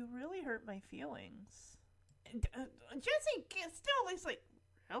 you really hurt my feelings. Jesse still is like,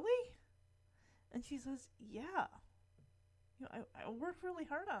 really? And she says, yeah. You know, I worked really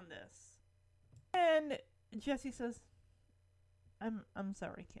hard on this. And Jesse says, I'm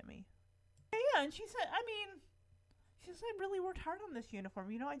sorry, Kimmy. Yeah, and she said, I really worked hard on this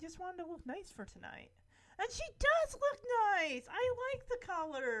uniform. You know, I just wanted to look nice for tonight. And she does look nice. I like the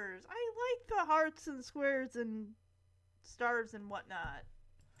colors. I like the hearts and squares and stars and whatnot.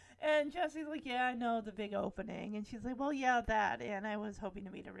 And Jesse's like, yeah, I know, the big opening. And she's like, well, yeah, that. And I was hoping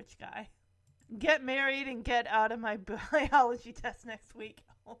to meet a rich guy. Get married and get out of my biology test next week.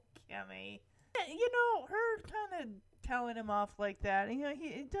 Oh, Kimmy. You know, her kind of telling him off like that. You know,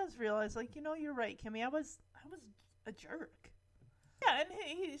 he does realize, like, you know, you're right, Kimmy. I was a jerk. Yeah, and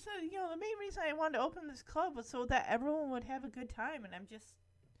he said, you know, the main reason I wanted to open this club was so that everyone would have a good time, and I'm just,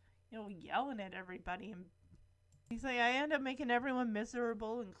 you know, yelling at everybody. And he's like, I end up making everyone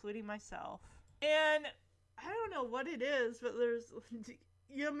miserable, including myself. And I don't know what it is, but there's,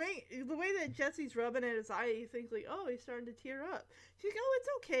 you know, the way that Jesse's rubbing at his eye, you think, like, oh, he's starting to tear up. She's like, oh, it's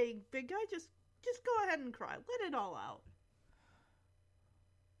okay, big guy, just go ahead and cry. Let it all out.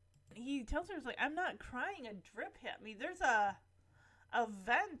 He tells her, he's like, I'm not crying, a drip hit me. There's a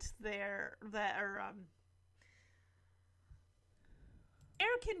vent there that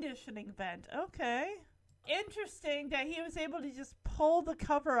air conditioning vent. Okay, interesting that he was able to just pull the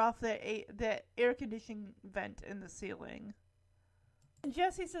cover off that air conditioning vent in the ceiling. And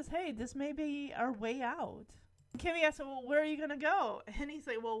Jesse says, hey, this may be our way out. Kimmy asks, well, where are you gonna go? And he's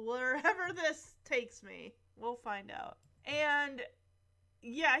like, well, wherever this takes me, we'll find out. And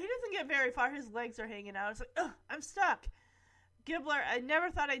yeah, he doesn't get very far. His legs are hanging out. It's like, ugh, I'm stuck. Gibbler, I never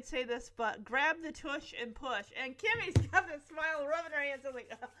thought I'd say this, but grab the tush and push. And Kimmy's got this smile rubbing her hands. I'm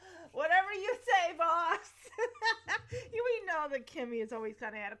like, whatever you say, boss. We know that Kimmy has always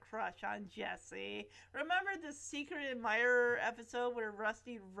kind of had a crush on Jesse. Remember the Secret Admirer episode where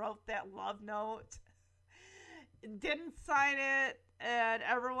Rusty wrote that love note? Didn't sign it, and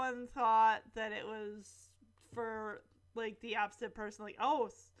everyone thought that it was for, like, the opposite person. Like,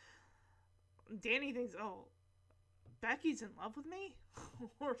 oh, Danny thinks, oh, Becky's in love with me?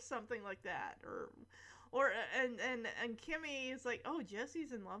 Or something like that. Or And Kimmy is like, oh,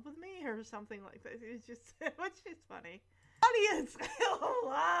 Jesse's in love with me or something like that. It's just, which is funny. Audience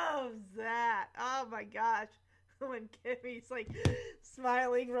loves that. Oh my gosh. When Kimmy's like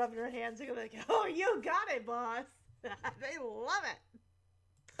smiling, rubbing her hands, and like, oh, you got it, boss. They love it.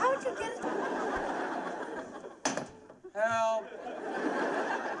 How'd you get it? Help!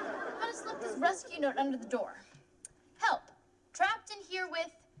 I just left this rescue note under the door. Help. Trapped in here with...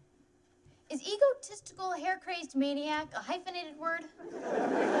 Is egotistical, hair-crazed maniac a hyphenated word?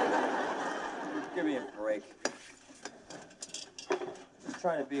 Give me a break. I'm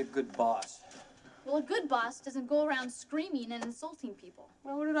trying to be a good boss. Well, a good boss doesn't go around screaming and insulting people.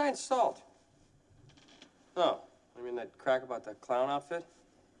 Well, who did I insult? Oh, I mean that crack about the clown outfit?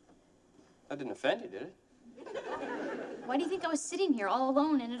 That didn't offend you, did it? Why do you think I was sitting here all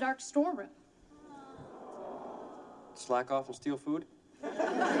alone in a dark storeroom? Slack off and steal food?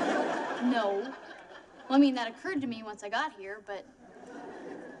 No. Well, I mean, that occurred to me once I got here, but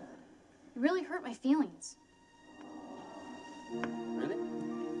it really hurt my feelings. Really?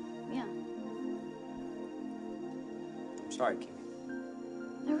 Yeah. I'm sorry,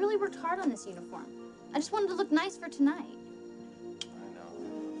 Kimmy. I really worked hard on this uniform. I just wanted to look nice for tonight. I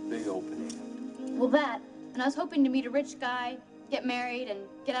know. Big opening. Well, that, and I was hoping to meet a rich guy, get married, and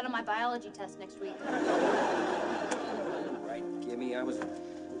get out of my biology test next week. Right, Kimmy, I was a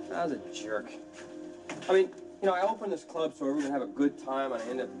jerk. I mean, you know, I opened this club so everyone would have a good time, and I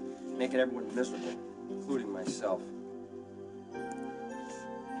ended up making everyone miserable, including myself.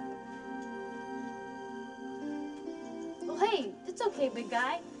 Well, hey, it's okay, big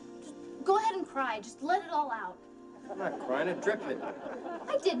guy. Just go ahead and cry. Just let it all out. I'm not crying, a drip it.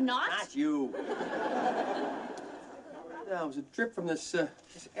 I did not. Not you. No, it was a drip from this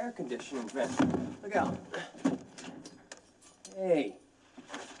air conditioning vent. Look out. Hey,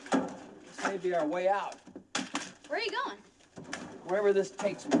 this may be our way out. Where are you going? Wherever this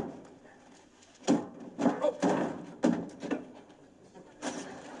takes me. Oh.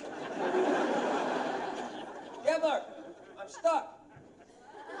 Kevlar, I'm stuck.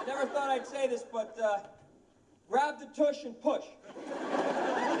 I never thought I'd say this, but grab the tush and push.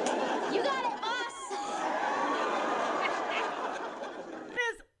 You got it, boss. It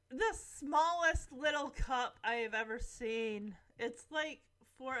is the smallest little cup I have ever seen. It's like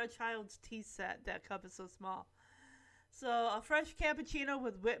for a child's tea set. That cup is so small. So a fresh cappuccino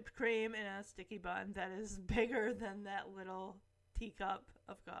with whipped cream and a sticky bun that is bigger than that little teacup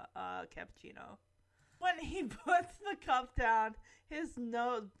of cappuccino. When he puts the cup down, his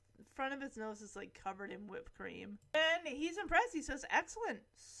front of his nose is like covered in whipped cream. And he's impressed. He says, excellent,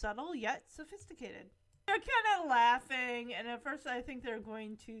 subtle yet sophisticated. They're kind of laughing, and at first I think they're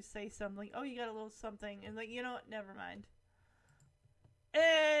going to say something. Oh, you got a little something. And like, you know what? Never mind.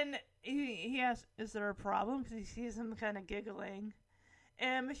 And he asks, is there a problem? Because he sees him kind of giggling.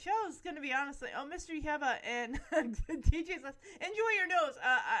 And Michelle's going to be honest, like, oh, mister, you have a... And DJ says, enjoy your nose,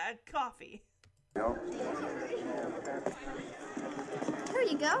 coffee. Here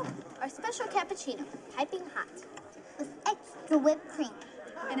you go. Our special cappuccino, piping hot. With extra whipped cream.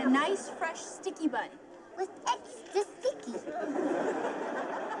 And a nice, fresh, sticky bun. With extra sticky.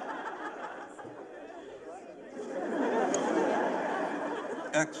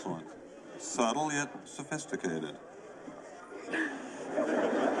 Excellent. Subtle yet sophisticated.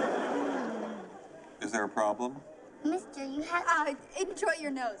 Is there a problem? Mister, you have... Enjoy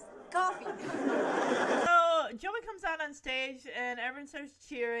your nose. Coffee. So Joey comes out on stage and everyone starts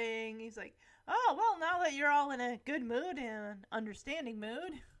cheering. He's like, oh, well, now that you're all in a good mood and an understanding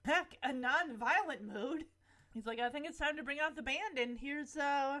mood, heck, a non-violent mood, he's like, I think it's time to bring out the band, and here's,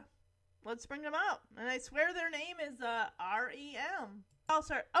 let's bring them out. And I swear their name is, R.E.M. I'll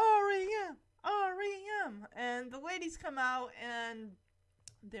start, R.E.M., R.E.M. And the ladies come out and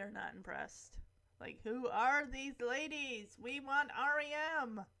they're not impressed. Like, who are these ladies? We want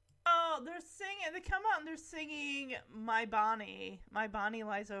R.E.M. Oh, they're singing. They come out and they're singing My Bonnie. My Bonnie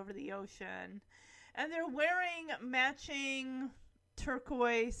Lies Over the Ocean. And they're wearing matching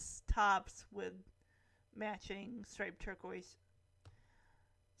turquoise tops with matching striped turquoise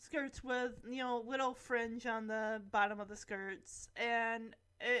skirts with, you know, little fringe on the bottom of the skirts. And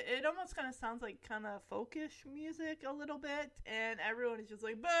it almost kind of sounds like kind of folkish music a little bit. And everyone is just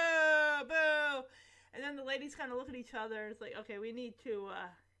like, boo, boo. And then the ladies kind of look at each other. It's like, okay, we need to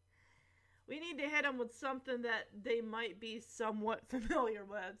hit them with something that they might be somewhat familiar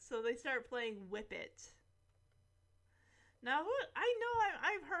with. So they start playing Whip It. Now, I know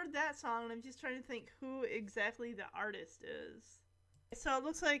I've heard that song, and I'm just trying to think who exactly the artist is. So it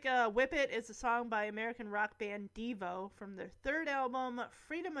looks like Whip It is a song by American rock band Devo from their third album,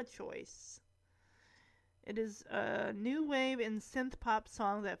 Freedom of Choice. It is a new wave in synth pop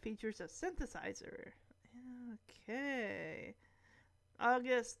song that features a synthesizer. Okay.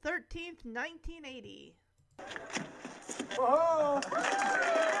 August 13th, 1980. Whoa!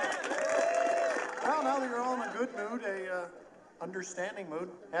 Well, now that you're all in a good mood, a understanding mood,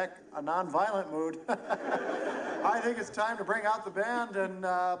 heck, a non-violent mood, I think it's time to bring out the band, and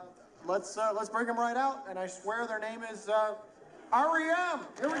let's bring them right out. And I swear their name is REM.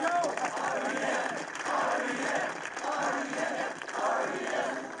 Here we go. REM. REM. REM.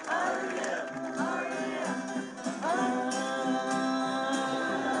 REM.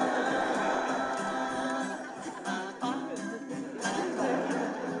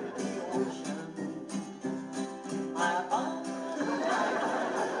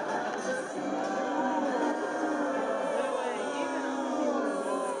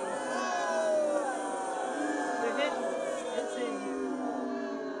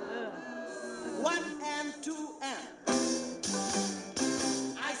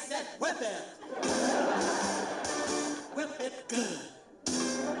 Whip it. Whip it good.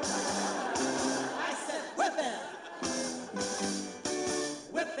 I said whip it.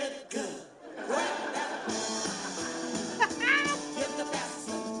 Whip it good. Whip that. Give the best.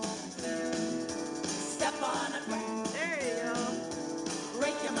 Step on it. There you go.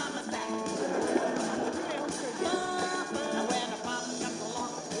 Break your mama's back. Now when the pop comes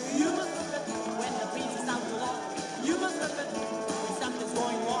along, you must whip it. When the breeze is out along, you must whip it. When something's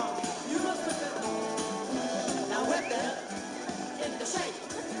going wrong, you must whip it. Now whip it into shape.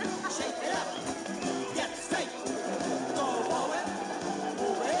 Shape it up. Get straight. Go forward.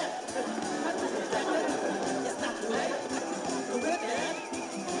 Move it. It's not too late to whip it.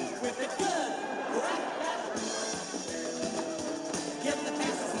 Whip it good. Right back. Give the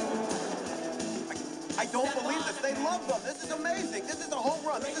passes. I don't believe this. They love them. This is amazing. This is a home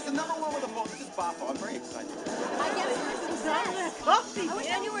run. This is the number one with a vote. This is Boffo. I'm very excited. I guess we're success. Coffee, I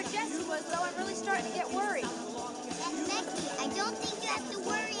wish I knew where Jesse was, though. I'm really starting to get worried. That's Becky. I don't think you have to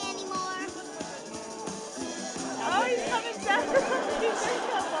worry anymore. Oh, he's coming back from the disco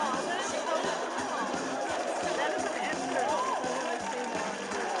ball. That is so cool. That is an extra.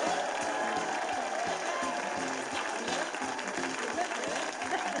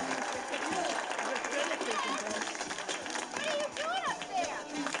 What are you doing up there?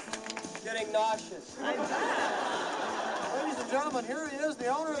 Getting nauseous. Ladies and gentlemen, here he is, the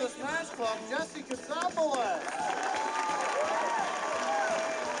owner of the Smash Club, Jesse Katsopoulos.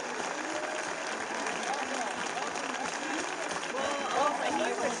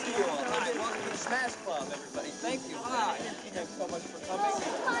 Nice to see you all. Hi, welcome to the Smash Club, everybody. Thank you. Hi. Thanks so much for coming.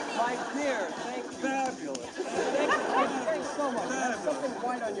 My dear, thank you. Fabulous. Thanks so much. There's something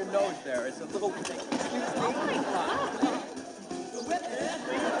white on your nose there. It's a little... Excuse me.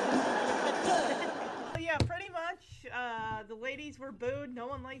 Yeah, pretty much. The ladies were booed. No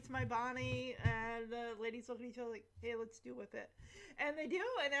one likes my Bonnie, and the ladies look at each other like, "Hey, let's do with it," and they do,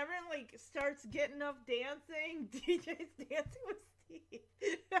 and everyone like starts getting up dancing. DJ's dancing with Steve.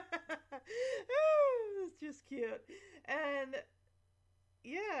 Oh, it's just cute, and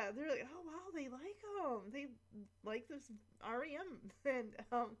yeah, they're like, "Oh wow, they like them. They like this REM," and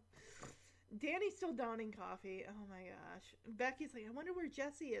Danny's still downing coffee. Oh my gosh. Becky's like, "I wonder where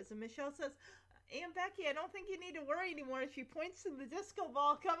Jesse is," and Michelle says, "Aunt Becky, I don't think you need to worry anymore." She points to the disco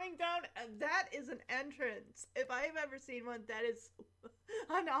ball coming down. That is an entrance. If I've ever seen one, that is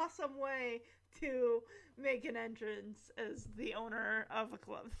an awesome way to make an entrance as the owner of a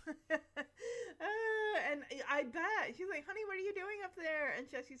club. And I bet. She's like, "Honey, what are you doing up there?" And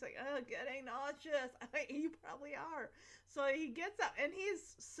Jesse's like, "Oh, getting nauseous." You probably are. So he gets up, and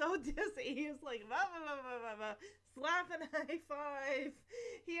he's so dizzy. He's like, blah, blah, blah, blah, blah, blah, slapping high five.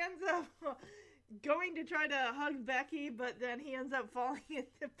 He ends up going to try to hug Becky, but then he ends up falling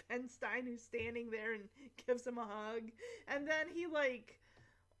into Ben Stein, who's standing there, and gives him a hug. And then he like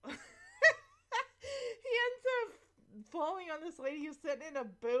he ends up falling on this lady who's sitting in a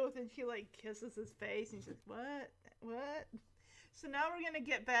booth, and she like kisses his face, and she's like, what? So now we're gonna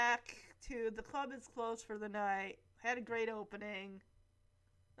get back to the club is closed for the night. Had a great opening.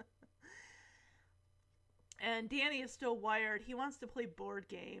 And Danny is still wired. He wants to play board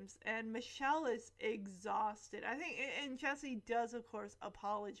games. And Michelle is exhausted. I think, and Jesse does, of course,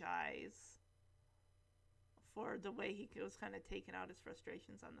 apologize for the way he was kind of taking out his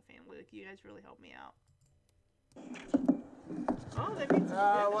frustrations on the family. Like, you guys really helped me out. Oh, that means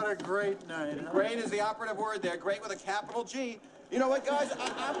what a great night. Huh? Great is the operative word there. Great with a capital G. You know what, guys?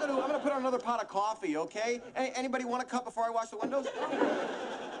 I'm gonna put on another pot of coffee, okay? Anybody want a cup before I wash the windows?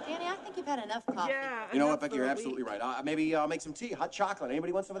 Danny, I think you've had enough coffee. Yeah. You know what, Becky? You're absolutely right. Maybe I'll make some tea, hot chocolate.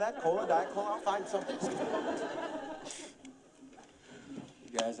 Anybody want some of that? Cola, Diet Cola? I'll find something.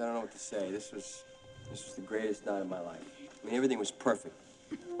 You guys, I don't know what to say. This was the greatest night of my life. I mean, everything was perfect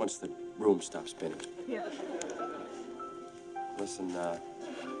once the room stopped spinning. Yeah. Listen, I'm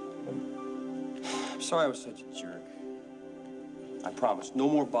sorry I was such a jerk. I promise, no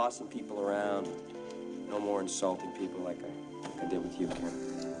more bossing people around. No more insulting people like I did with you,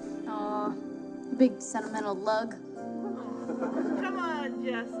 Kim. Aw, big sentimental lug. Come on,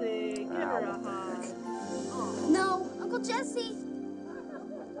 Jesse. Give her a hug. No, Uncle Jesse.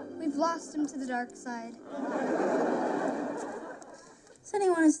 We've lost him to the dark side. Is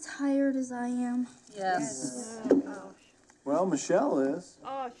anyone as tired as I am? Yes. Well, Michelle is.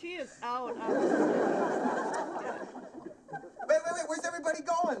 Oh, she is out. Wait, where's everybody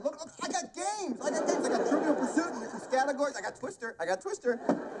going? Look, I got games. I got Trivial Pursuit and some categories. I got Twister.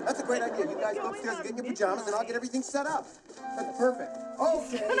 That's a great idea. You guys go upstairs and get in your pajamas and I'll get everything set up. That's perfect.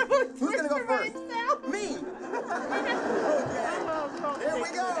 Okay. Who's gonna go first? Me. Okay. Here we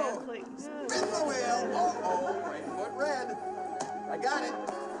go. Spin the wheel. Oh, right foot red. I got it.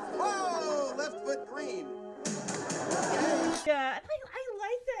 Whoa, left foot green. Yeah, I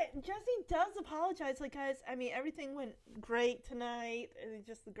like that Jesse does apologize. Like, guys, I mean, everything went great tonight. It was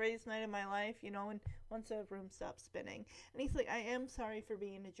just the greatest night of my life, you know, and once the room stopped spinning. And he's like, I am sorry for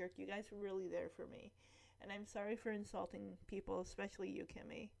being a jerk. You guys were really there for me. And I'm sorry for insulting people, especially you,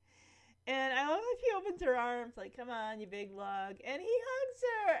 Kimmy. And I love how she opens her arms, like, come on, you big lug. And he hugs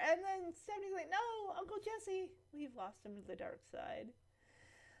her. And then Stephanie's like, no, Uncle Jesse, we've lost him to the dark side.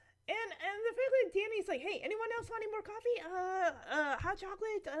 And the fact that Danny's like, hey, anyone else want any more coffee? Hot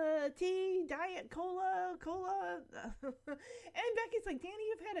chocolate, tea, diet, cola. And Becky's like, Danny,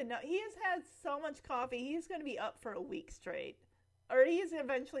 you've had enough. He has had so much coffee. He's going to be up for a week straight. Or he's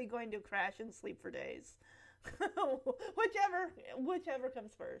eventually going to crash and sleep for days. whichever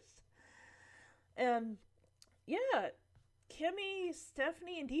comes first. And yeah, Kimmy,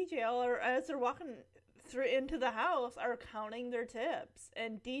 Stephanie, and DJ all are, as they're walking into the house, are counting their tips.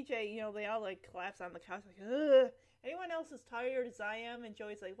 And DJ, you know, they all like collapse on the couch like, ugh. Anyone else as tired as I am? And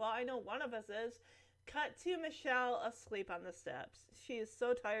Joey's like, well, I know one of us is. Cut to Michelle asleep on the steps. She is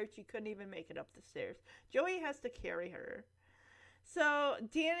so tired she couldn't even make it up the stairs. Joey has to carry her. So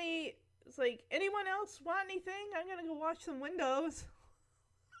Danny is like, anyone else want anything? I'm gonna go wash some windows.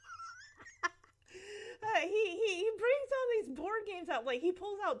 He brings all these board games out. Like, he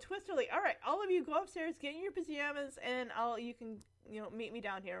pulls out Twister. Like, all right, all of you go upstairs, get in your pajamas, and you can meet me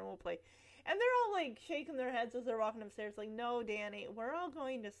down here and we'll play. And they're all like shaking their heads as they're walking upstairs. Like, no, Danny, we're all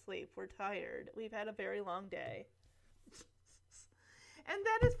going to sleep. We're tired. We've had a very long day. And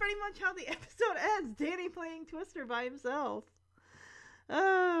that is pretty much how the episode ends. Danny playing Twister by himself.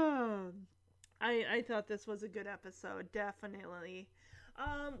 Oh, I thought this was a good episode, definitely.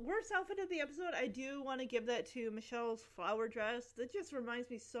 Worst outfit of the episode, I do want to give that to Michelle's flower dress. That just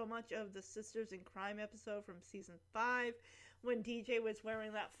reminds me so much of the Sisters in Crime episode from season 5, when DJ was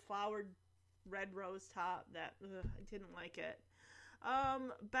wearing that flowered red rose top. That I didn't like it.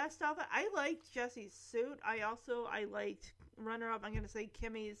 Best outfit, I liked Jesse's suit. I liked runner-up, I'm gonna say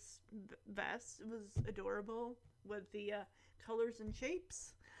Kimmy's vest. It was adorable with the colors and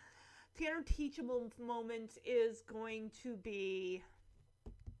shapes. Tanner teachable moment is going to be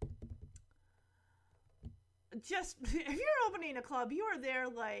just, if you're opening a club, you are there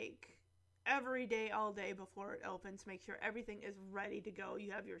like every day, all day before it opens. Make sure everything is ready to go.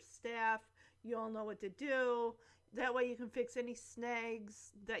 You have your staff. You all know what to do. That way you can fix any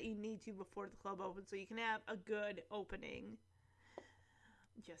snags that you need to before the club opens, so you can have a good opening.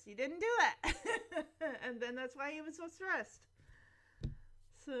 Jesse didn't do it. And then that's why he was so stressed.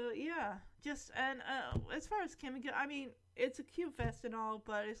 So yeah, and as far as Kimmy goes, I mean, it's a cute vest and all,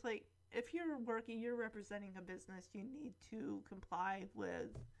 but it's like, if you're working, you're representing a business, you need to comply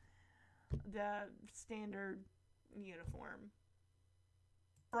with the standard uniform.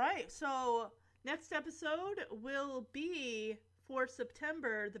 Alright, so next episode will be for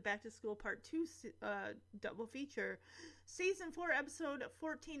September, the Back to School Part 2 double feature. Season 4, Episode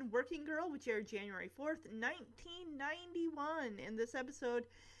 14, Working Girl, which aired January 4th, 1991. In this episode,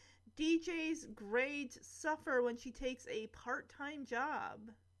 DJ's grades suffer when she takes a part-time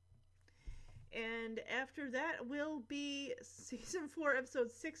job. And after that will be Season 4,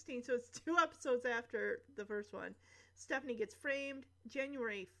 Episode 16, so it's 2 episodes after the first one. Stephanie Gets Framed,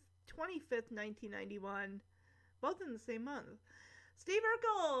 January 25th, 1991. Both in the same month. Steve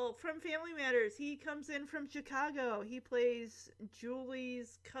Urkel from Family Matters. He comes in from Chicago. He plays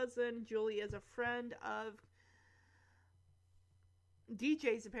Julie's cousin. Julie is a friend of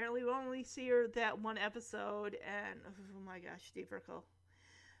DJs, apparently we only see her that one episode, and oh my gosh, Steve Urkel.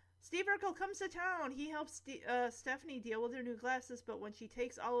 Steve Urkel comes to town. He helps Stephanie deal with her new glasses, but when she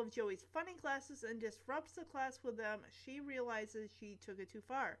takes all of Joey's funny glasses and disrupts the class with them, she realizes she took it too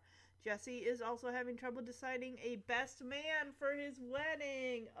far. Jesse is also having trouble deciding a best man for his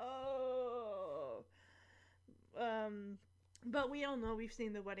wedding. Oh. But we all know, we've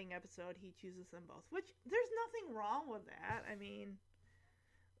seen the wedding episode, he chooses them both, which there's nothing wrong with that. I mean,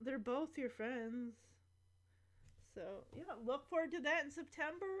 they're both your friends. So, yeah, look forward to that in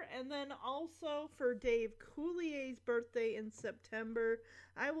September. And then also for Dave Coulier's birthday in September,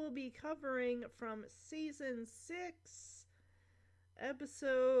 I will be covering from season 6,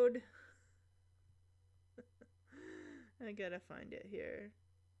 episode... I gotta find it here.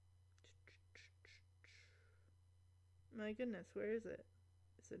 My goodness, where is it?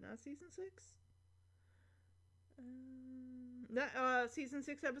 Is it not season 6? Season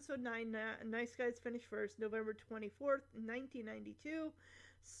 6, episode 9, Nice Guys Finish First, November 24th, 1992.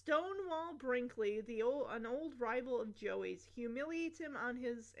 Stonewall Brinkley, an old rival of Joey's, humiliates him on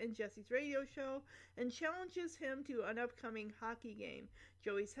his and Jesse's radio show and challenges him to an upcoming hockey game.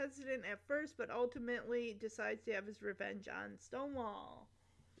 Joey's hesitant at first, but ultimately decides to have his revenge on Stonewall.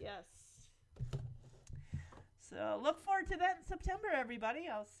 Yes. So look forward to that in September, everybody.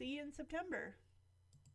 I'll see you in September.